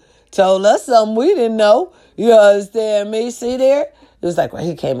do? Told us something we didn't know. You understand me? See there? It was like, well,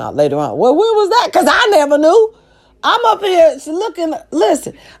 he came out later on. Well, when was that? Because I never knew. I'm up here looking.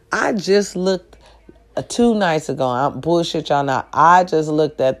 Listen, I just looked 2 nights ago. I'm bullshit y'all not. I just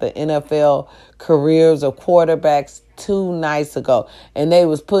looked at the NFL careers of quarterbacks 2 nights ago, and they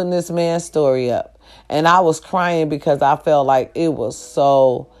was putting this man's story up, and I was crying because I felt like it was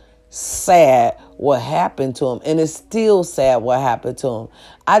so sad what happened to him, and it's still sad what happened to him.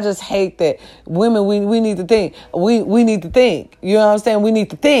 I just hate that women, we need to think. We need to think. You know what I'm saying? We need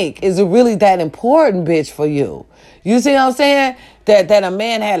to think. Is it really that important, bitch, for you? You see what I'm saying? That a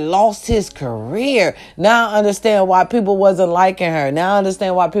man had lost his career. Now I understand why people wasn't liking her. Now I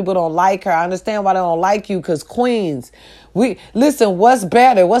understand why people don't like her. I understand why they don't like you, because queens, listen, what's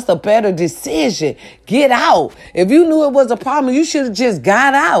better? What's the better decision? Get out. If you knew it was a problem, you should have just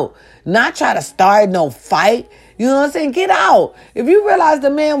got out. Not try to start no fight. You know what I'm saying? Get out. If you realize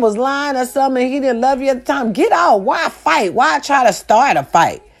the man was lying or something, he didn't love you at the time, get out. Why fight? Why try to start a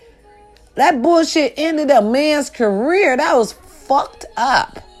fight? That bullshit ended a man's career. That was fucked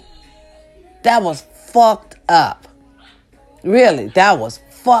up. That was fucked up. Really, that was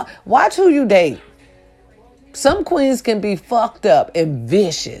fucked. Watch who you date. Some queens can be fucked up and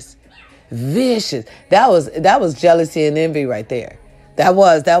vicious. Vicious. That was jealousy and envy right there. That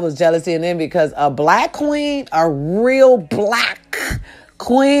was jealousy and envy, because a black queen, a real black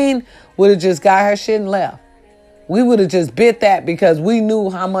queen, would have just got her shit and left. We would have just bit that because we knew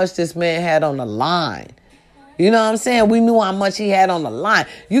how much this man had on the line. You know what I'm saying? We knew how much he had on the line.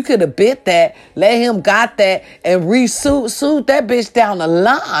 You could have bit that, let him got that, and sued that bitch down the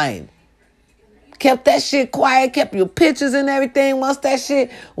line. Kept that shit quiet, kept your pictures and everything.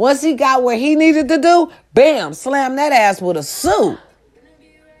 Once he got where he needed to do, bam, slam that ass with a suit.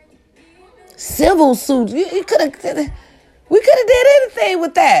 Civil suit. We could have did anything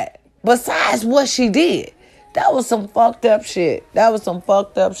with that besides what she did. That was some fucked up shit. I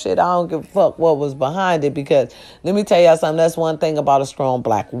don't give a fuck what was behind it, because let me tell y'all something. That's one thing about a strong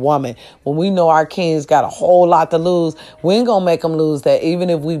black woman. When we know our kings got a whole lot to lose, we ain't gonna make them lose that. Even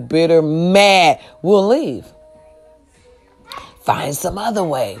if we bitter, mad, we'll leave. Find some other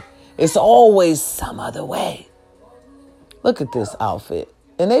way. It's always some other way. Look at this outfit.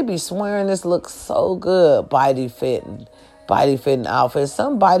 And they be swearing this looks so good, body fitting outfits.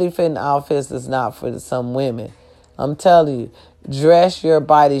 Some body fitting outfits is not for some women. I'm telling you, dress your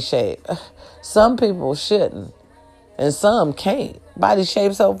body shape. Some people shouldn't, and some can't. Body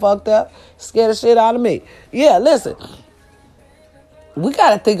shape so fucked up, scare the shit out of me. Yeah, listen. We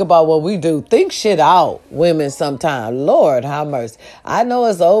got to think about what we do. Think shit out, women, sometimes. Lord, have mercy. I know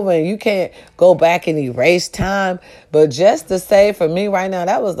it's over and you can't go back and erase time. But just to say, for me right now,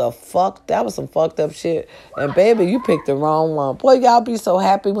 that was some fucked up shit. And baby, you picked the wrong one. Boy, y'all be so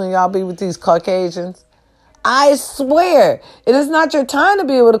happy when y'all be with these Caucasians. I swear, it is not your time to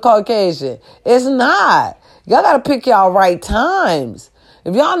be with a Caucasian. It's not. Y'all got to pick y'all right times.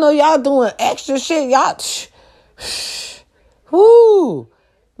 If y'all know y'all doing extra shit, y'all... Woo!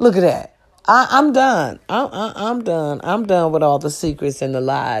 Look at that. I'm done. I'm done. I'm done with all the secrets and the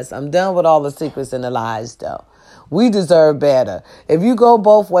lies. I'm done with all the secrets and the lies, though. We deserve better. If you go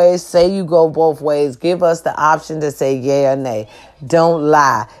both ways, say you go both ways. Give us the option to say yay or nay. Don't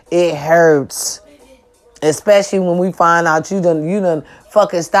lie. It hurts. Especially when we find out you done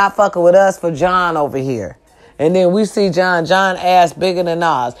fucking stop fucking with us for John over here. And then we see John ass bigger than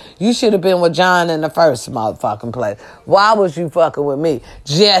ours. You should have been with John in the first motherfucking place. Why was you fucking with me?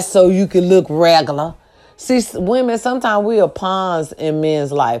 Just so you could look regular. See, women, sometimes we are pawns in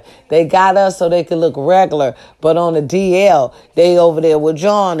men's life. They got us so they could look regular. But on the DL, they over there with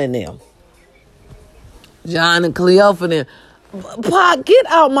John and them. John and Cleo for them. Pa, get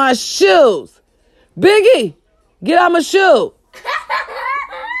out my shoes. Biggie, get out my shoe.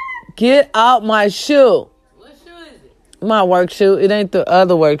 Get out my shoe. My work shoe. It ain't the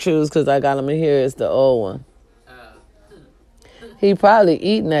other work shoes because I got them in here. It's the old one. He probably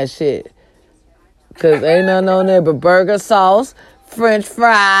eating that shit. Because ain't nothing on there but burger sauce, French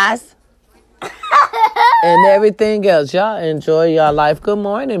fries, and everything else. Y'all enjoy your life. Good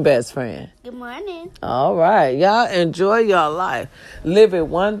morning, best friend. Good morning. All right. Y'all enjoy your life. Live it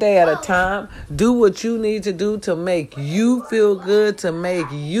one day at a time. Do what you need to do to make you feel good, to make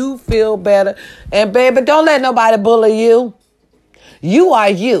you feel better. And, baby, don't let nobody bully you. You are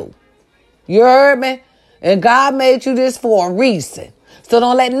you. You heard me? And God made you this for a reason. So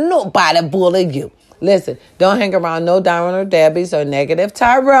don't let nobody bully you. Listen, don't hang around no Darren or Debbies or negative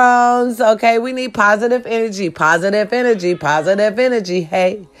Tyrones, okay? We need positive energy, positive energy, positive energy,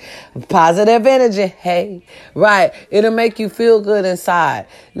 hey. Positive energy, hey. Right, it'll make you feel good inside.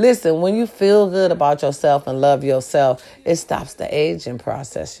 Listen, when you feel good about yourself and love yourself, it stops the aging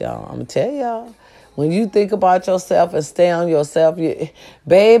process, y'all. I'm going to tell y'all. When you think about yourself and stay on yourself,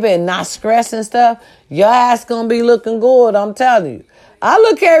 baby, and not stressing stuff, your ass going to be looking good, I'm telling you. I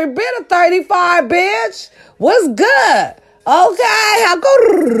look every bit of 35, bitch. What's good? Okay.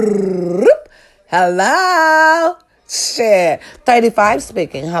 Hello. Shit. 35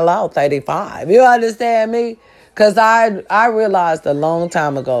 speaking. Hello, 35. You understand me? Because I realized a long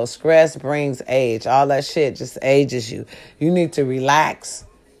time ago, stress brings age. All that shit just ages you. You need to relax.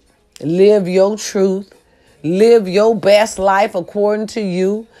 Live your truth. Live your best life according to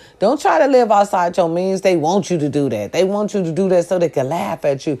you. Don't try to live outside your means. They want you to do that. They want you to do that so they can laugh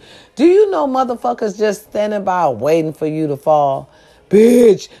at you. Do you know motherfuckers just standing by waiting for you to fall?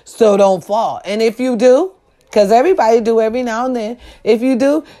 Bitch, so don't fall. And if you do, because everybody do every now and then, if you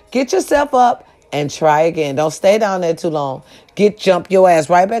do, get yourself up and try again. Don't stay down there too long. Jump your ass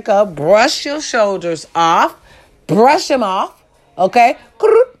right back up. Brush your shoulders off. Brush them off. Okay?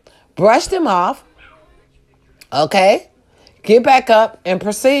 Brush them off. Okay? Get back up and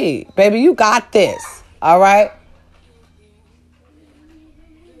proceed. Baby, you got this. All right?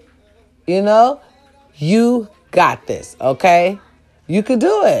 You know? You got this. Okay? You can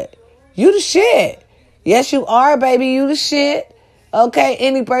do it. You the shit. Yes, you are, baby. You the shit. Okay?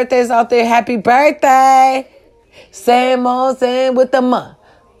 Any birthdays out there, happy birthday. Same old same with the money.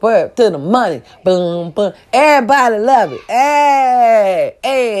 Word to the money. Boom, boom. Everybody love it. Hey,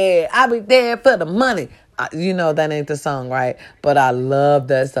 hey, I'll be there for the money. You know that ain't the song, right? But I love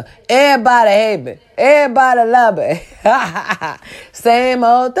that song. Everybody hate me. Everybody love me. Same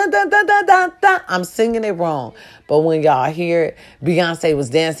old dun, dun, dun, dun, dun, dun. I'm singing it wrong. But when y'all hear it, Beyonce was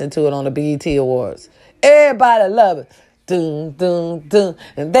dancing to it on the BET Awards. Everybody love it. Dun, dun, dun.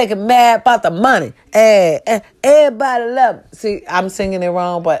 And they get mad about the money. Everybody love it. See, I'm singing it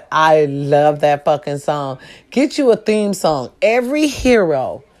wrong, but I love that fucking song. Get you a theme song. Every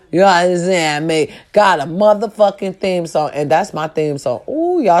hero, you understand me, got a motherfucking theme song. And that's my theme song.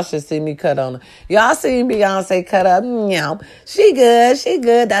 Ooh, y'all should see me cut on it. Y'all seen Beyonce cut up. She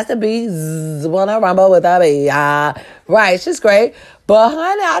good. That's the beat. Wanna rumble with a beat. Right, she's great. But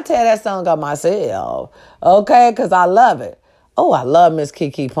honey, I tear that song up myself. Okay, because I love it. Oh, I love Miss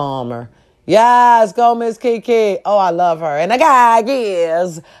Keke Palmer. Yes, go Miss Keke. Oh, I love her. And the guy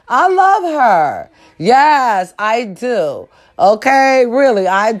is, I love her. Yes, I do. Okay, really,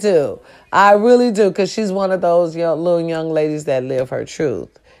 I do. I really do, because she's one of those little young ladies that live her truth.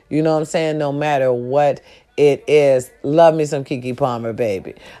 You know what I'm saying? No matter what it is. Love me some Keke Palmer,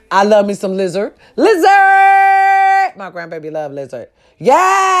 baby. I love me some Lizard. Lizard! My grandbaby love Lizard.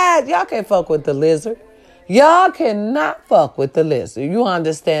 Yes, y'all can't fuck with the Lizard. Y'all cannot fuck with the Lizard. You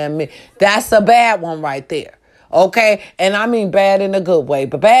understand me? That's a bad one right there. Okay? And I mean bad in a good way.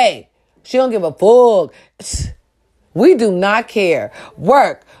 But babe, she don't give a fuck. We do not care.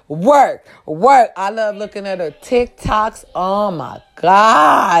 Work. I love looking at her TikToks. Oh my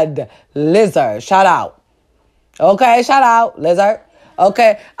God. Lizard. Shout out. Okay, shout out. Lizard.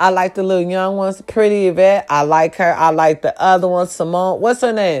 Okay, I like the little young ones. Pretty Yvette. I like her. I like the other one, Simone. What's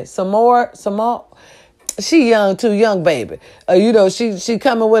her name? Simone. She young too, young baby. She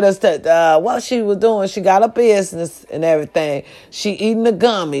coming with us to what she was doing. She got a business and everything. She eating the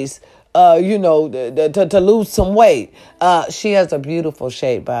gummies. To lose some weight. She has a beautiful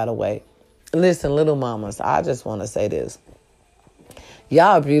shape, by the way. Listen, little mamas, I just want to say this.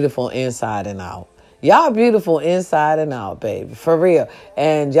 Y'all are beautiful inside and out. Y'all beautiful inside and out, baby. For real.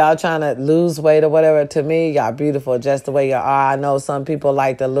 And y'all trying to lose weight or whatever. To me, y'all beautiful just the way you are. I know some people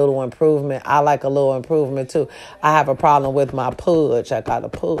like the little improvement. I like a little improvement too. I have a problem with my pudge. I got a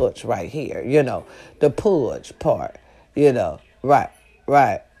pudge right here. The pudge part. Right.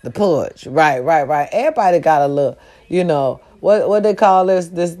 The pudge. Right. Everybody got a little, what they call this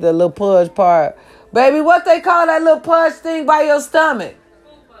the little pudge part. Baby, what they call that little pudge thing by your stomach?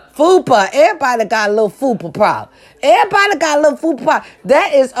 Fupa. Everybody got a little fupa problem.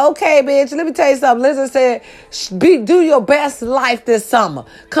 That is okay, bitch. Let me tell you something. Lizard said, do your best life this summer.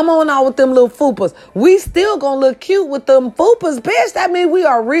 Come on out with them little fupas. We still gonna look cute with them fupas, bitch. That means we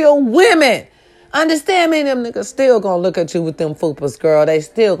are real women. Understand me? Them niggas still gonna look at you with them fupas, girl. They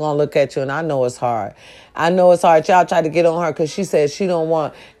still gonna look at you, and I know it's hard. Y'all try to get on her because she said she don't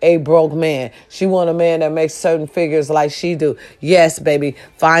want a broke man. She want a man that makes certain figures like she do. Yes, baby.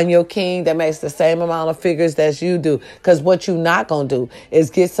 Find your king that makes the same amount of figures that you do. Because what you not going to do is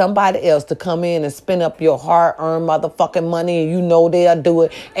get somebody else to come in and spend up your hard-earned motherfucking money, and they'll do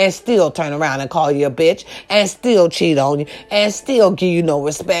it, and still turn around and call you a bitch, and still cheat on you, and still give you no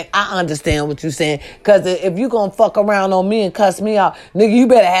respect. I understand what you're saying. Because if you going to fuck around on me and cuss me out, nigga, you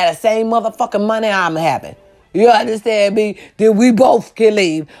better have the same motherfucking money I'm having. You understand me? Then we both can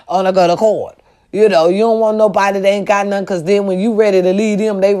leave on a good accord. You don't want nobody that ain't got nothing, because then when you ready to leave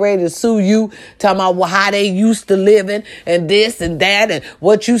them, they ready to sue you, talking about how they used to living and this and that and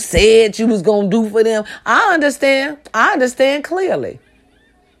what you said you was going to do for them. I understand clearly.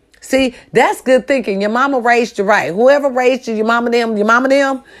 See, that's good thinking. Your mama raised you right. Whoever raised you, your mama them,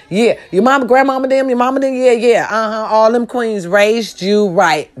 yeah. Your mama, grandmama them, your mama them, yeah. All them queens raised you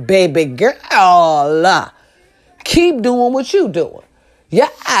right, baby girl. Keep doing what you doing. Yes,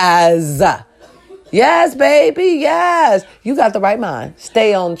 baby, yes. You got the right mind.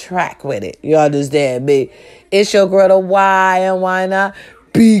 Stay on track with it. You understand me? It's your girl, the why and why not?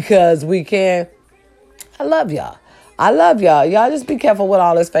 Because we can. I love y'all. Y'all just be careful with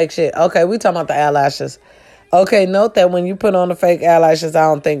all this fake shit. Okay, we talking about the eyelashes. Okay, note that when you put on the fake eyelashes, I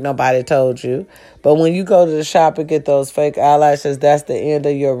don't think nobody told you. But when you go to the shop and get those fake eyelashes, that's the end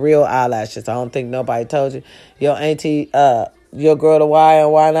of your real eyelashes. I don't think nobody told you. Your auntie, your girl, the why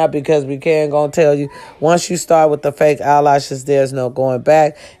and why not? Because we can't gonna tell you. Once you start with the fake eyelashes, there's no going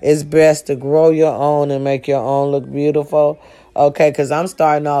back. It's best to grow your own and make your own look beautiful. Okay, because I'm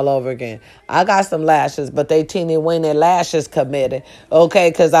starting all over again. I got some lashes, but they teeny weeny lashes committed. Okay,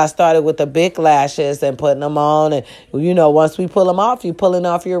 because I started with the big lashes and putting them on. And, once we pull them off, you pulling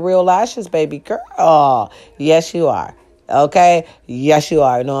off your real lashes, baby girl. Yes, you are. Okay? Yes, you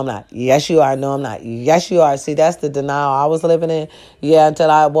are. No, I'm not. Yes, you are. No, I'm not. Yes, you are. See, that's the denial I was living in. Yeah,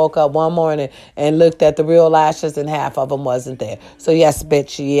 until I woke up one morning and looked at the real lashes and half of them wasn't there. So, yes,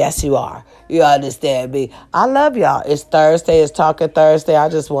 bitch, yes, you are. You understand me? I love y'all. It's Thursday. It's Talking Thursday. I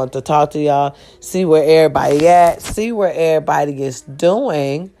just want to talk to y'all, see where everybody at, see where everybody is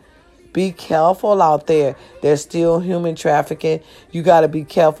doing. Be careful out there. There's still human trafficking. You got to be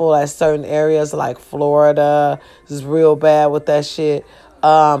careful at certain areas like Florida. This is real bad with that shit.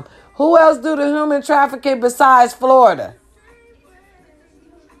 Who else do the human trafficking besides Florida?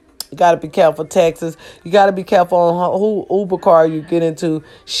 You got to be careful, Texas. You got to be careful on who Uber car you get into.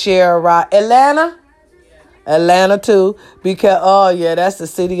 Share a ride. Atlanta too. Because, oh yeah, that's the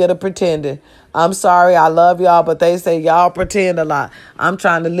city of the pretending. I'm sorry, I love y'all, but they say y'all pretend a lot. I'm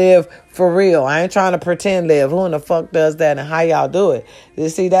trying to live for real. I ain't trying to pretend live. Who in the fuck does that and how y'all do it? You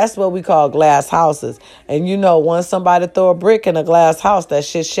see, that's what we call glass houses. And you know, once somebody throw a brick in a glass house, that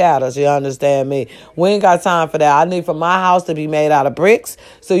shit shatters. You understand me? We ain't got time for that. I need for my house to be made out of bricks.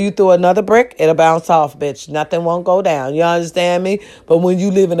 So you throw another brick, it'll bounce off, bitch. Nothing won't go down. You understand me? But when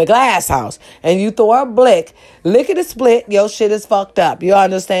you live in a glass house and you throw a brick, lickety split, your shit is fucked up. You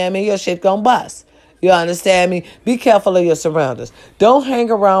understand me? Your shit gonna bust. You understand me? Be careful of your surroundings. Don't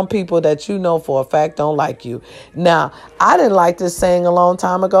hang around people that you know for a fact don't like you. Now, I didn't like this saying a long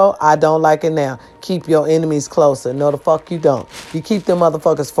time ago. I don't like it now. Keep your enemies closer. No, the fuck you don't. You keep them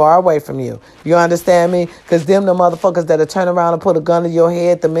motherfuckers far away from you. You understand me? Because them the motherfuckers that'll turn around and put a gun to your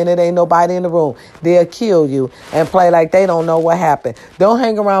head the minute ain't nobody in the room. They'll kill you and play like they don't know what happened. Don't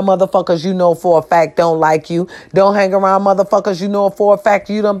hang around motherfuckers you know for a fact don't like you. Don't hang around motherfuckers you know for a fact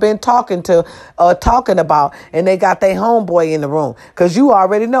you done been talking to or talking about and they got their homeboy in the room. Because you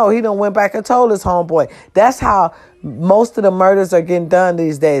already know he done went back and told his homeboy. That's how most of the murders are getting done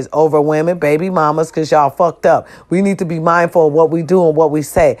these days over women, baby mamas, because y'all fucked up. We need to be mindful of what we do and what we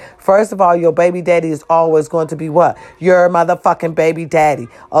say. First of all, your baby daddy is always going to be what? Your motherfucking baby daddy.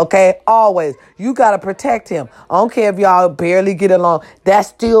 Okay? Always. You got to protect him. I don't care if y'all barely get along. That's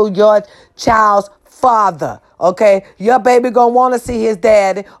still your child's father. Okay? Your baby gonna want to see his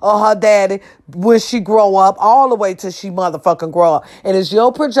daddy or her daddy when she grow up, all the way till she motherfucking grow up. And it's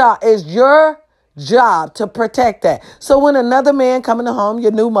your job to protect that. So when another man coming to home,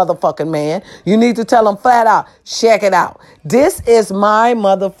 your new motherfucking man, you need to tell him flat out, check it out. This is my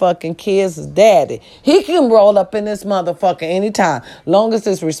motherfucking kid's daddy. He can roll up in this motherfucker anytime, long as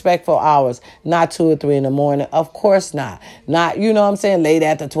it's respectful hours, not 2 or 3 in the morning. Of course not. Not, you know what I'm saying, late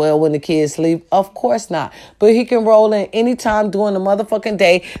after 12 when the kids sleep. Of course not. But he can roll in anytime during the motherfucking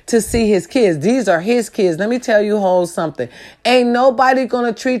day to see his kids. These are his kids. Let me tell you whole something. Ain't nobody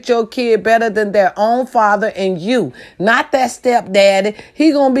gonna treat your kid better than their own father and you. Not that stepdaddy.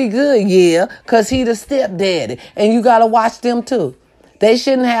 He gonna be good, yeah, because he the stepdaddy. And you gotta watch them too. They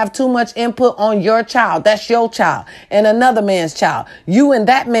shouldn't have too much input on your child. That's your child and another man's child. You and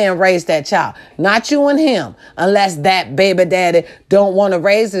that man raised that child, not you and him. Unless that baby daddy don't want to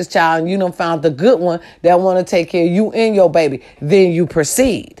raise his child and you done found the good one that want to take care of you and your baby, then you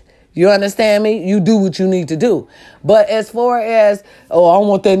proceed. You understand me? You do what you need to do. But as far as, oh, I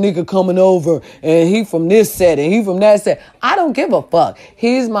want that nigga coming over and he from this set and he from that set, I don't give a fuck.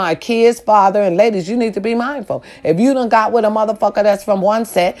 He's my kid's father, and ladies, you need to be mindful. If you done got with a motherfucker that's from one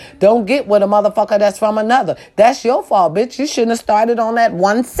set, don't get with a motherfucker that's from another. That's your fault, bitch. You shouldn't have started on that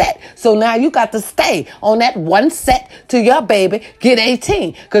one set. So now you got to stay on that one set till your baby get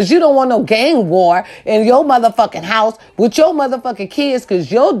 18. Because you don't want no gang war in your motherfucking house with your motherfucking kids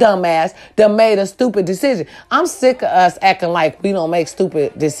because your dumb ass done made a stupid decision. I'm sick of us acting like we don't make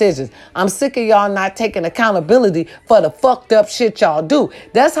stupid decisions. I'm sick of y'all not taking accountability for the fucked up shit y'all do.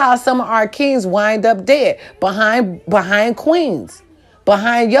 That's how some of our kings wind up dead behind queens.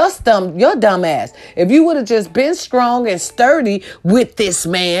 Behind your dumb ass. If you would have just been strong and sturdy with this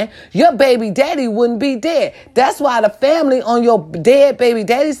man, your baby daddy wouldn't be dead. That's why the family on your dead baby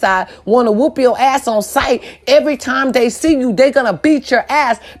daddy side want to whoop your ass on sight. Every time they see you, they're going to beat your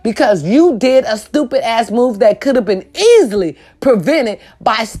ass because you did a stupid ass move that could have been easily prevented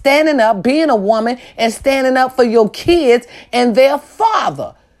by standing up, being a woman, and standing up for your kids and their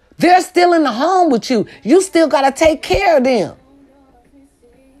father. They're still in the home with you. You still got to take care of them.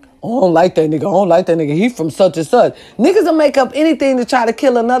 I don't like that nigga. I don't like that nigga. He from such and such. Niggas will make up anything to try to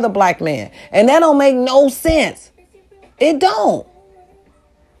kill another black man. And that don't make no sense. It don't.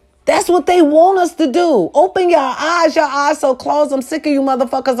 That's what they want us to do. Open your eyes so closed. I'm sick of you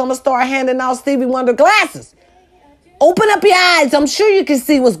motherfuckers. I'm going to start handing out Stevie Wonder glasses. Open up your eyes. I'm sure you can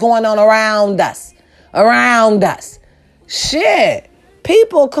see what's going on around us. Around us. Shit.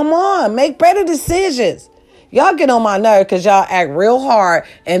 People, come on. Make better decisions. Y'all get on my nerve because y'all act real hard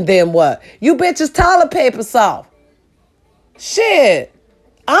and then what? You bitches toilet paper soft. Shit.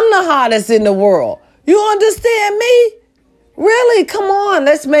 I'm the hottest in the world. You understand me? Really? Come on.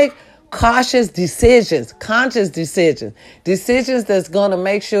 Let's make cautious decisions, conscious decisions. Decisions that's going to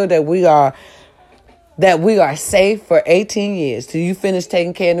make sure that we are safe for 18 years till you finish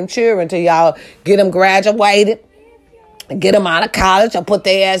taking care of them children, till y'all get them graduated, get them out of college or put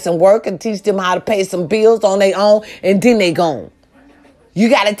their ass in work and teach them how to pay some bills on their own, and then they gone. You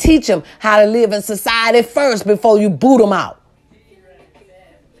got to teach them how to live in society first before you boot them out.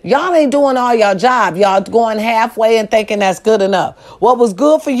 Y'all ain't doing all y'all job. Y'all going halfway and thinking that's good enough. What was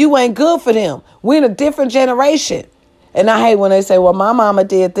good for you ain't good for them. We're in a different generation. And I hate when they say, well, my mama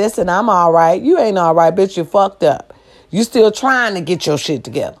did this and I'm all right. You ain't all right, bitch. You fucked up. You still trying to get your shit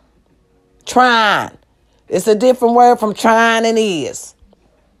together. Trying. It's a different word from trying and is.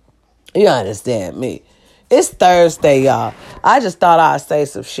 You understand me? It's Thursday, y'all. I just thought I'd say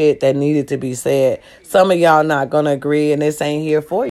some shit that needed to be said. Some of y'all not going to agree, and this ain't here for you.